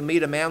 You can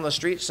meet a man on the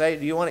street and say,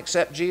 do you want to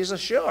accept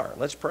Jesus? Sure,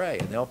 let's pray.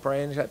 And they'll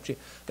pray and accept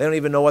Jesus. They don't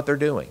even know what they're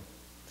doing.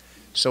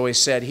 So he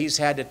said he's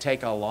had to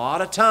take a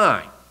lot of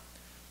time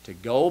to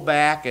go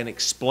back and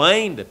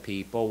explain to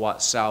people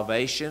what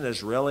salvation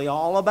is really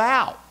all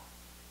about.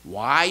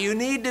 Why you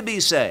need to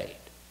be saved.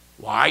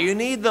 Why you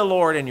need the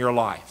Lord in your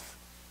life.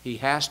 He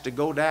has to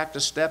go back to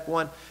step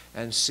one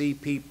and see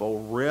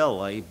people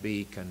really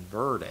be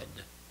converted,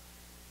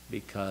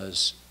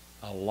 because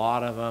a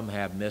lot of them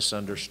have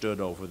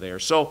misunderstood over there.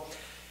 So,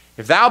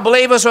 if thou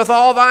believest with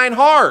all thine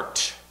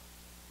heart,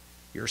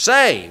 you're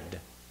saved,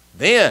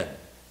 then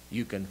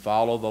you can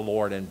follow the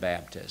Lord in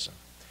baptism.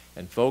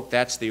 And folk,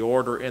 that's the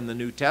order in the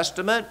New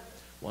Testament.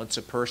 Once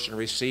a person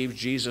receives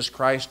Jesus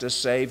Christ as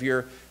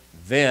Savior,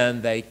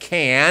 then they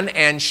can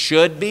and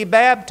should be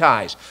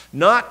baptized.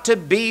 Not to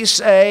be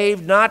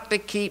saved, not to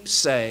keep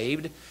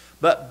saved,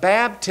 but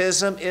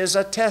baptism is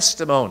a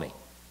testimony.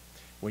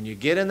 When you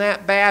get in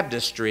that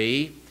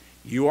baptistry,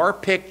 you are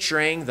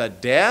picturing the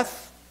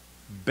death,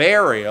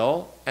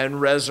 burial, and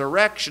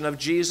resurrection of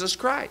Jesus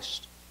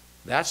Christ.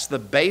 That's the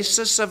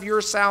basis of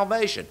your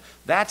salvation.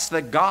 That's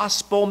the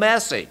gospel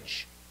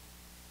message.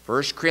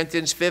 1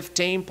 Corinthians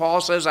 15,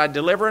 Paul says, I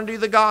deliver unto you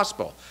the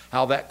gospel,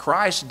 how that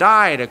Christ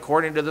died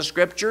according to the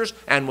Scriptures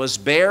and was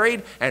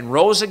buried and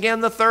rose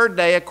again the third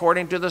day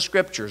according to the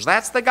Scriptures.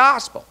 That's the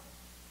gospel.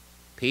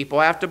 People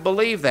have to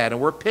believe that,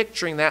 and we're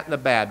picturing that in the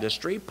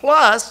baptistry.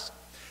 Plus,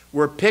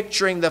 we're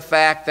picturing the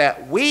fact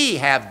that we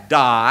have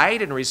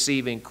died in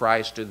receiving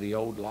Christ to the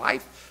old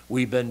life.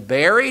 We've been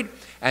buried,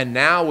 and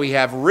now we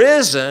have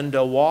risen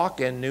to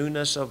walk in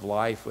newness of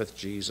life with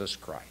Jesus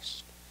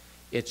Christ.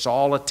 It's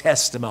all a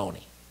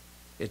testimony.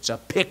 It's a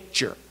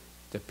picture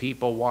to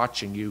people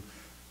watching you.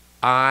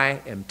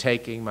 I am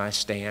taking my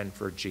stand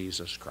for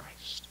Jesus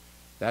Christ.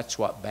 That's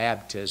what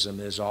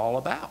baptism is all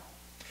about.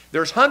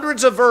 There's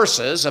hundreds of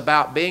verses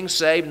about being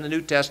saved in the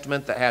New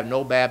Testament that have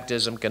no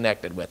baptism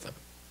connected with them.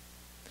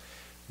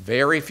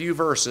 Very few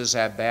verses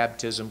have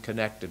baptism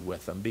connected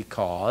with them,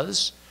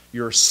 because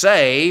you're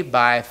saved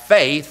by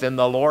faith in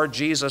the Lord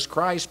Jesus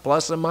Christ,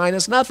 plus and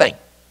minus nothing.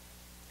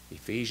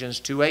 Ephesians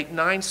 2, 8, and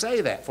 9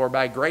 say that. For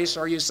by grace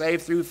are you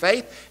saved through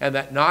faith, and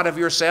that not of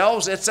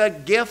yourselves. It's a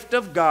gift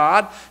of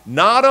God,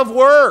 not of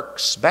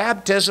works.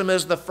 Baptism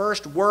is the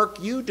first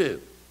work you do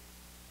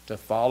to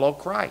follow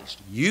Christ.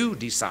 You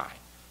decide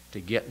to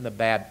get in the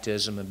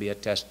baptism and be a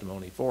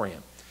testimony for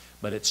Him.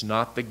 But it's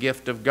not the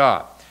gift of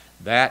God.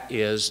 That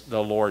is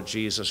the Lord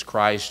Jesus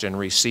Christ and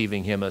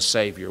receiving Him as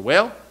Savior.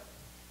 Well,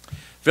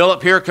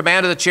 Philip here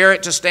commanded the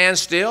chariot to stand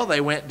still.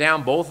 They went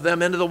down, both of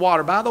them, into the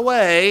water. By the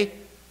way,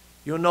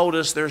 you'll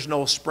notice there's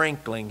no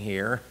sprinkling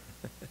here.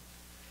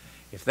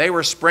 If they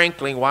were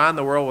sprinkling, why in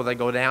the world would they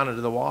go down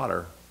into the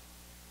water?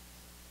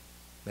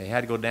 They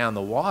had to go down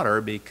the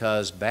water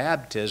because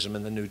baptism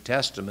in the New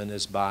Testament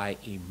is by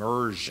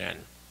immersion.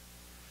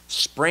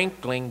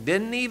 Sprinkling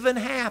didn't even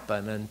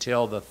happen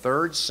until the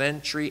 3rd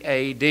century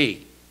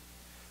A.D.,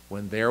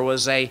 when there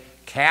was a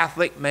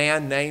Catholic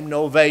man named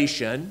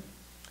Novatian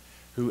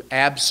who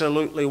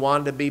absolutely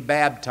wanted to be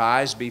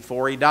baptized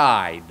before he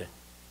died.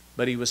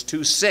 But he was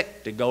too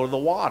sick to go to the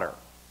water.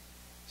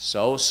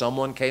 So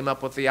someone came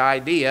up with the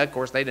idea. Of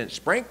course, they didn't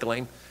sprinkle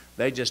him.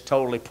 They just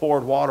totally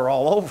poured water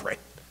all over him.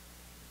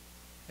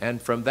 And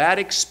from that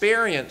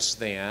experience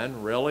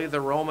then, really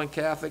the Roman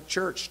Catholic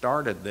Church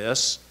started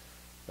this.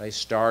 They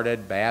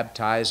started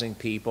baptizing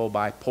people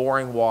by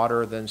pouring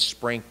water, then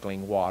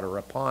sprinkling water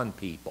upon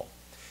people.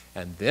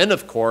 And then,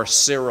 of course,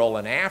 Cyril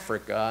in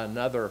Africa,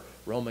 another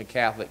Roman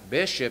Catholic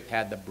bishop,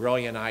 had the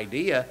brilliant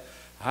idea,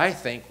 I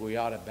think we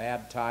ought to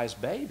baptize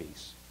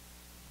babies.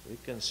 We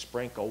can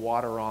sprinkle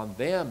water on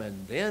them,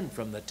 and then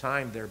from the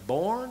time they're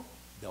born,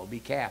 they'll be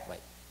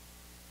Catholic.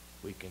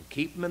 We can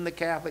keep them in the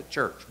Catholic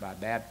Church by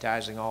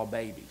baptizing all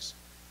babies.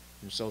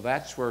 And so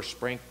that's where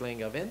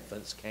sprinkling of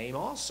infants came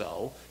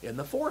also in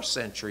the 4th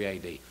century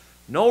A.D.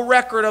 No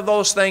record of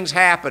those things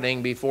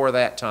happening before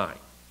that time.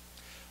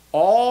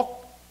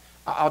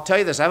 I'll tell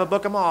you this, I have a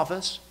book in my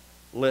office,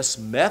 lists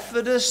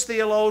Methodist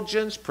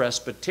theologians,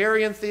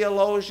 Presbyterian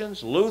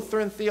theologians,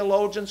 Lutheran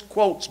theologians,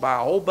 quotes by a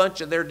whole bunch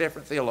of their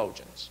different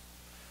theologians.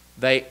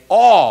 They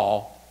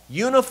all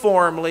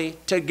uniformly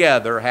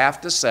together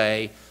have to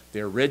say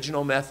the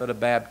original method of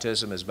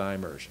baptism is by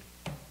immersion.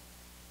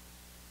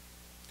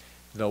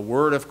 The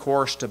word, of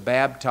course, to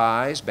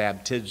baptize,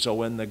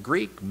 baptizo in the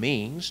Greek,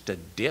 means to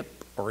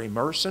dip or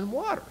immerse in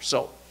water.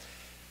 So,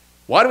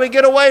 why do we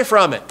get away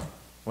from it?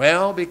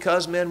 Well,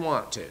 because men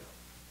want to.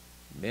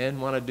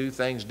 Men want to do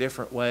things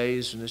different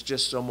ways, and it's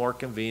just so more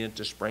convenient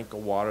to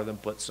sprinkle water than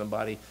put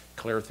somebody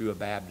clear through a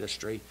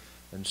baptistry.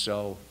 And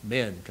so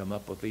men come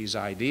up with these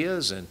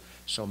ideas, and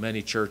so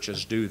many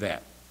churches do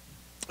that.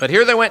 But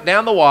here they went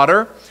down the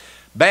water,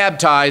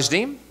 baptized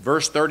him.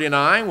 Verse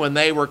 39, when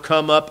they were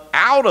come up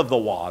out of the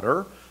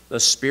water, the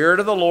Spirit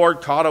of the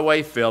Lord caught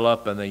away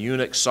Philip, and the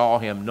eunuch saw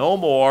him no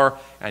more,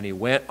 and he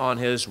went on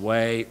his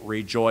way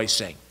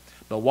rejoicing.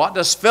 But what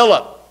does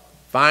Philip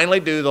finally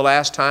do the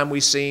last time we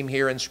see him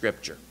here in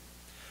Scripture?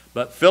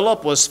 But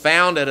Philip was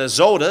found at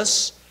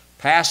Azotus.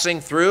 Passing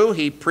through,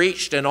 he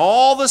preached in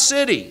all the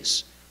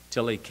cities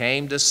till he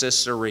came to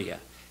Caesarea.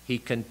 He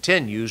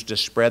continues to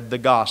spread the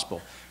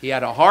gospel. He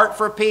had a heart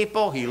for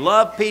people. He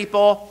loved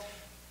people.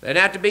 They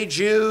didn't have to be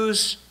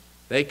Jews.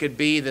 They could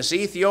be this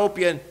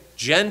Ethiopian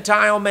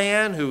Gentile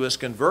man who was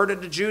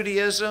converted to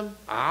Judaism.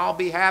 I'll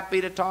be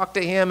happy to talk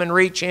to him and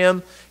reach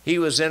him. He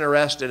was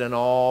interested in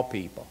all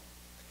people.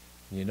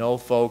 You know,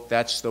 folk,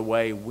 that's the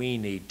way we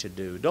need to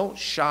do. Don't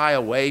shy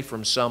away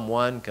from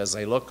someone because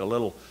they look a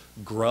little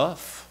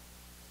gruff.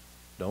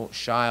 Don't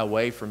shy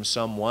away from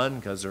someone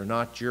because they're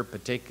not your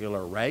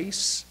particular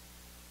race.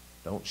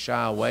 Don't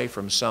shy away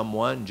from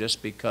someone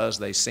just because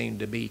they seem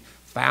to be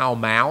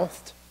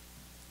foul-mouthed.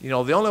 You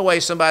know, the only way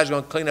somebody's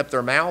going to clean up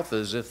their mouth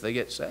is if they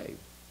get saved.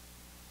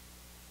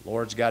 The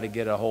Lord's got to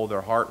get a hold of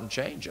their heart and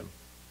change them.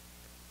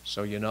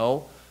 So, you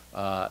know,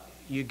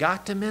 you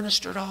got to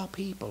minister to all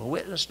people,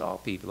 witness to all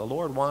people. The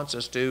Lord wants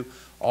us to.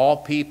 All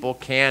people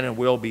can and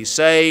will be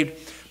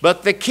saved.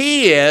 But the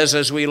key is,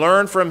 as we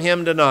learn from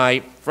him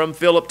tonight, from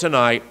Philip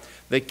tonight,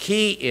 the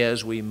key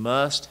is we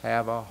must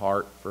have a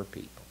heart for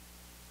people.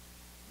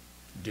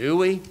 Do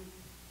we?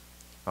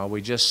 Are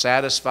we just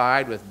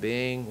satisfied with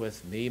being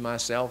with me,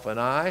 myself, and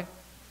I?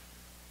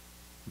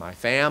 My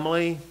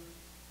family?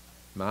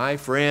 My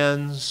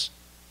friends?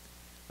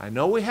 I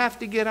know we have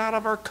to get out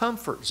of our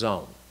comfort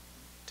zone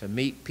to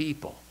meet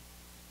people,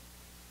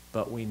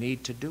 but we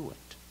need to do it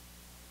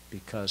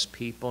because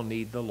people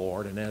need the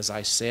Lord. And as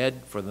I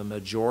said, for the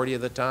majority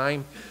of the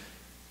time,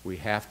 we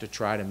have to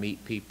try to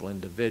meet people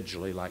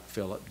individually like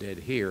Philip did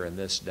here in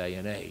this day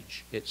and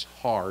age. It's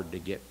hard to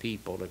get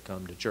people to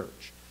come to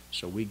church,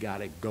 so we got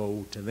to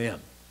go to them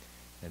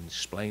and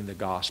explain the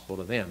gospel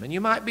to them. And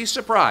you might be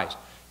surprised.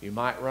 You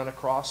might run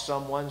across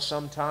someone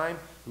sometime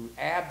who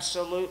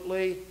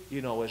absolutely,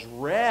 you know, is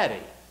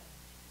ready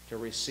to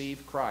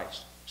receive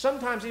Christ.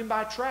 Sometimes even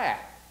by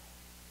tract.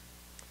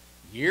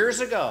 Years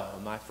ago,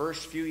 in my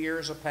first few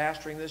years of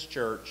pastoring this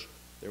church,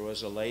 there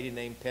was a lady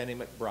named Penny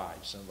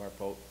McBride. Some of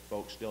our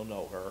folks still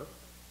know her.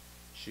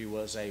 She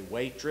was a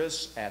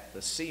waitress at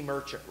the Sea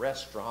Merchant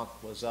restaurant,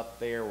 was up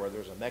there where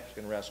there's a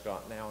Mexican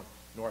restaurant now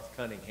in North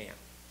Cunningham.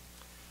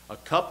 A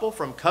couple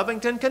from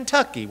Covington,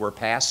 Kentucky were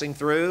passing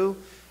through,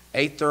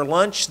 ate their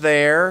lunch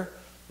there,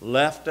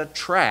 left a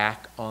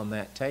tract on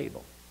that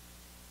table.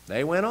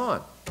 They went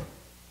on.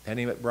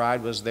 Penny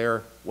McBride was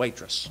their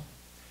waitress.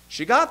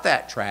 She got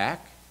that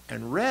tract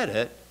and read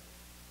it,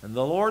 and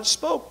the Lord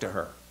spoke to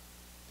her.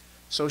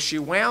 So she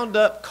wound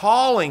up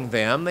calling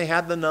them. They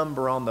had the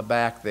number on the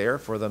back there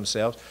for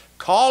themselves.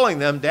 Calling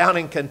them down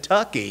in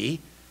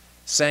Kentucky,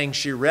 saying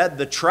she read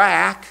the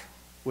tract,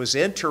 was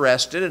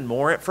interested in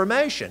more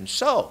information.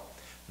 So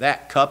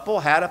that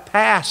couple had a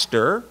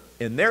pastor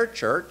in their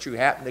church who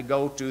happened to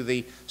go to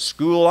the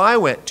school I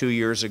went 2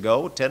 years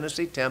ago,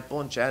 Tennessee Temple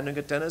in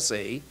Chattanooga,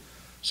 Tennessee.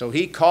 So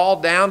he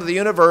called down to the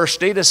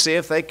university to see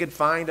if they could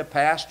find a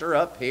pastor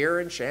up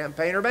here in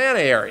Champaign-Urbana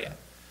area.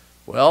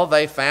 Well,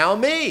 they found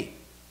me.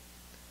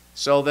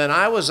 So then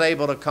I was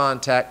able to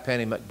contact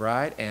Penny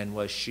McBride, and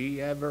was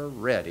she ever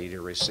ready to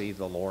receive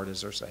the Lord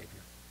as her Savior?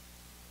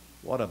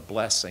 What a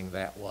blessing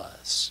that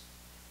was.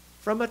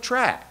 From a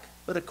tract.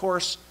 But of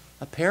course,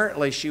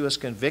 apparently she was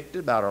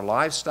convicted about her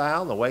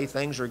lifestyle and the way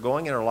things were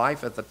going in her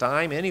life at the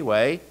time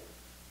anyway.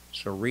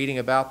 So reading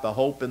about the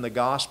hope in the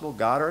gospel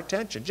got her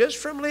attention just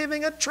from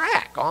leaving a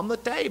tract on the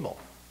table.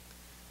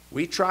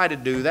 We try to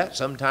do that,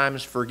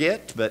 sometimes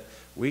forget, but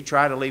we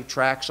try to leave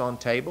tracts on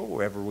table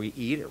wherever we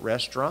eat at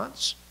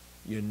restaurants.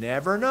 You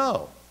never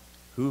know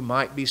who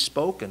might be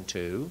spoken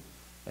to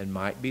and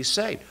might be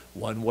saved.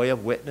 One way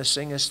of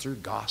witnessing is through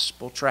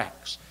gospel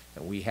tracts,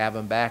 and we have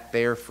them back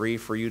there free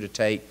for you to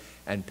take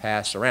and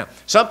pass around.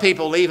 Some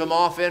people leave them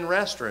off in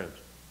restrooms.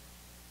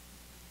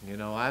 You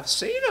know, I've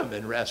seen them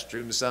in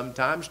restrooms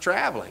sometimes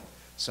traveling.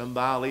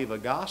 Somebody will leave a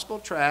gospel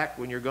tract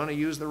when you're going to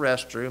use the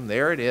restroom.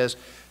 There it is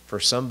for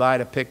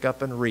somebody to pick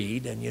up and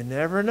read, and you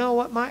never know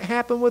what might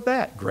happen with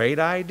that. Great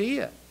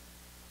idea.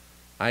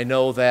 I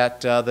know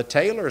that the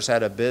Taylors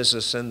had a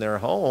business in their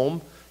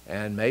home,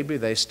 and maybe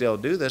they still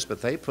do this,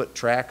 but they put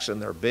tracts in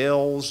their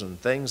bills and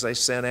things they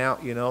sent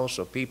out, you know,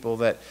 so people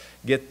that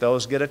get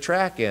those get a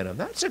tract in them.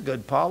 That's a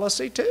good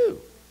policy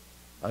too.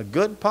 A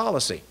good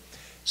policy.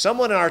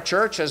 Someone in our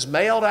church has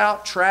mailed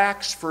out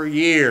tracts for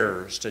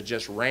years to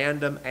just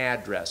random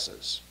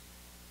addresses.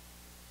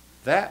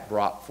 That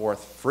brought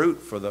forth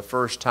fruit for the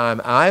first time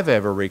I've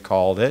ever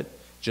recalled it,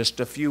 just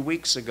a few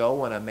weeks ago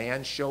when a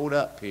man showed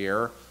up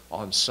here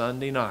on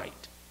Sunday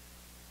night.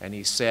 And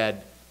he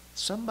said,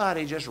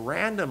 somebody just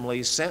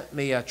randomly sent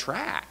me a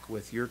tract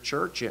with your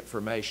church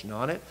information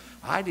on it.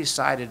 I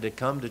decided to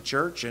come to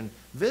church and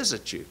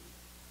visit you.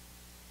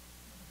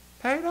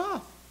 Paid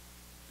off.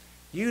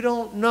 You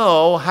don't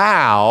know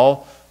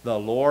how the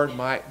Lord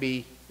might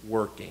be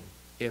working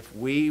if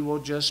we will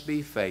just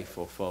be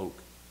faithful, folk,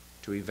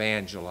 to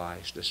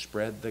evangelize, to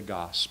spread the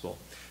gospel.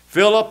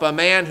 Philip, a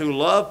man who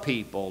loved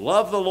people,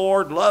 loved the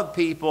Lord, loved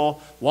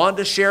people, wanted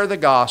to share the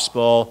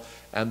gospel,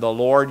 and the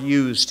Lord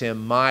used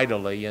him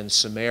mightily in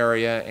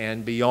Samaria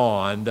and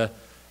beyond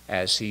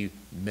as he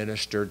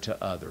ministered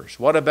to others.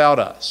 What about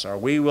us? Are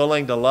we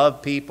willing to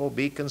love people,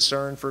 be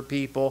concerned for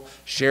people,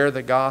 share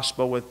the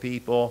gospel with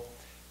people?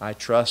 I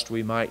trust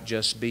we might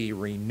just be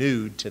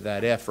renewed to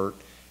that effort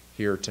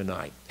here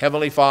tonight.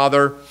 Heavenly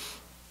Father,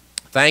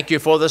 thank you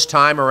for this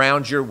time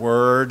around your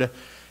word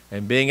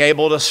and being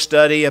able to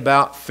study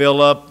about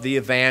Philip the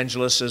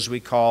evangelist, as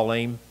we call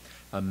him,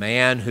 a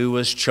man who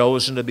was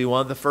chosen to be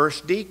one of the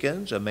first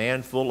deacons, a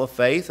man full of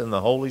faith in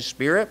the Holy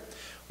Spirit,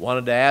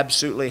 wanted to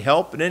absolutely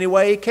help in any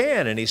way he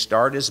can. And he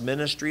started his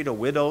ministry to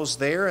widows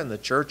there in the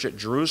church at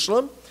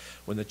Jerusalem.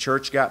 When the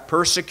church got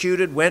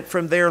persecuted, went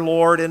from there,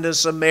 Lord, into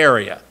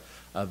Samaria,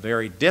 a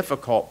very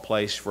difficult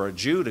place for a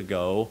Jew to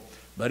go.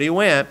 But he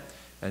went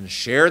and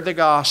shared the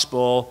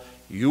gospel.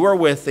 You were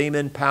with him,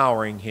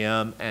 empowering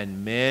him,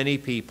 and many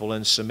people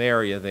in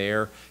Samaria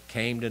there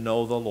came to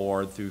know the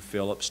Lord through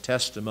Philip's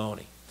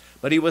testimony.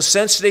 But he was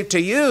sensitive to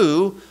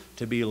you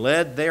to be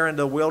led there in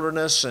the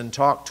wilderness and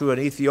talk to an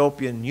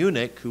Ethiopian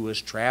eunuch who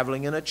was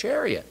traveling in a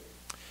chariot.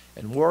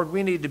 And Lord,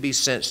 we need to be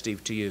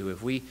sensitive to you.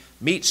 If we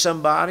meet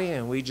somebody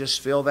and we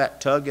just feel that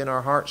tug in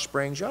our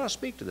heartstrings, you ought to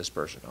speak to this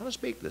person, I want to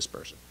speak to this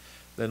person,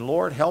 then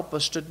Lord, help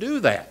us to do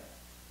that.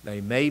 They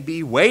may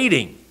be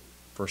waiting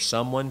for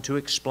someone to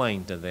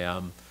explain to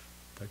them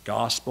the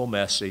gospel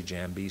message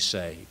and be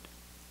saved.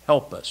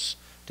 Help us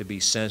to be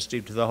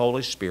sensitive to the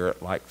Holy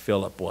Spirit like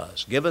Philip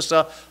was. Give us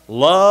a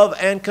love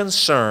and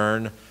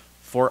concern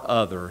for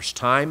others.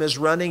 Time is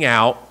running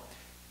out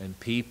and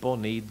people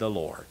need the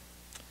Lord.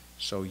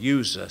 So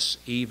use us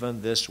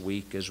even this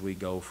week as we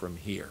go from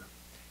here.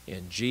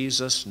 In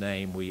Jesus'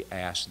 name we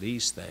ask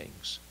these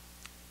things.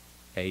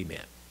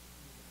 Amen.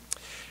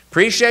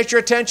 Appreciate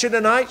your attention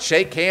tonight.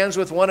 Shake hands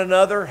with one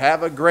another.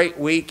 Have a great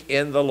week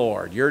in the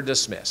Lord. You're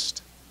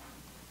dismissed.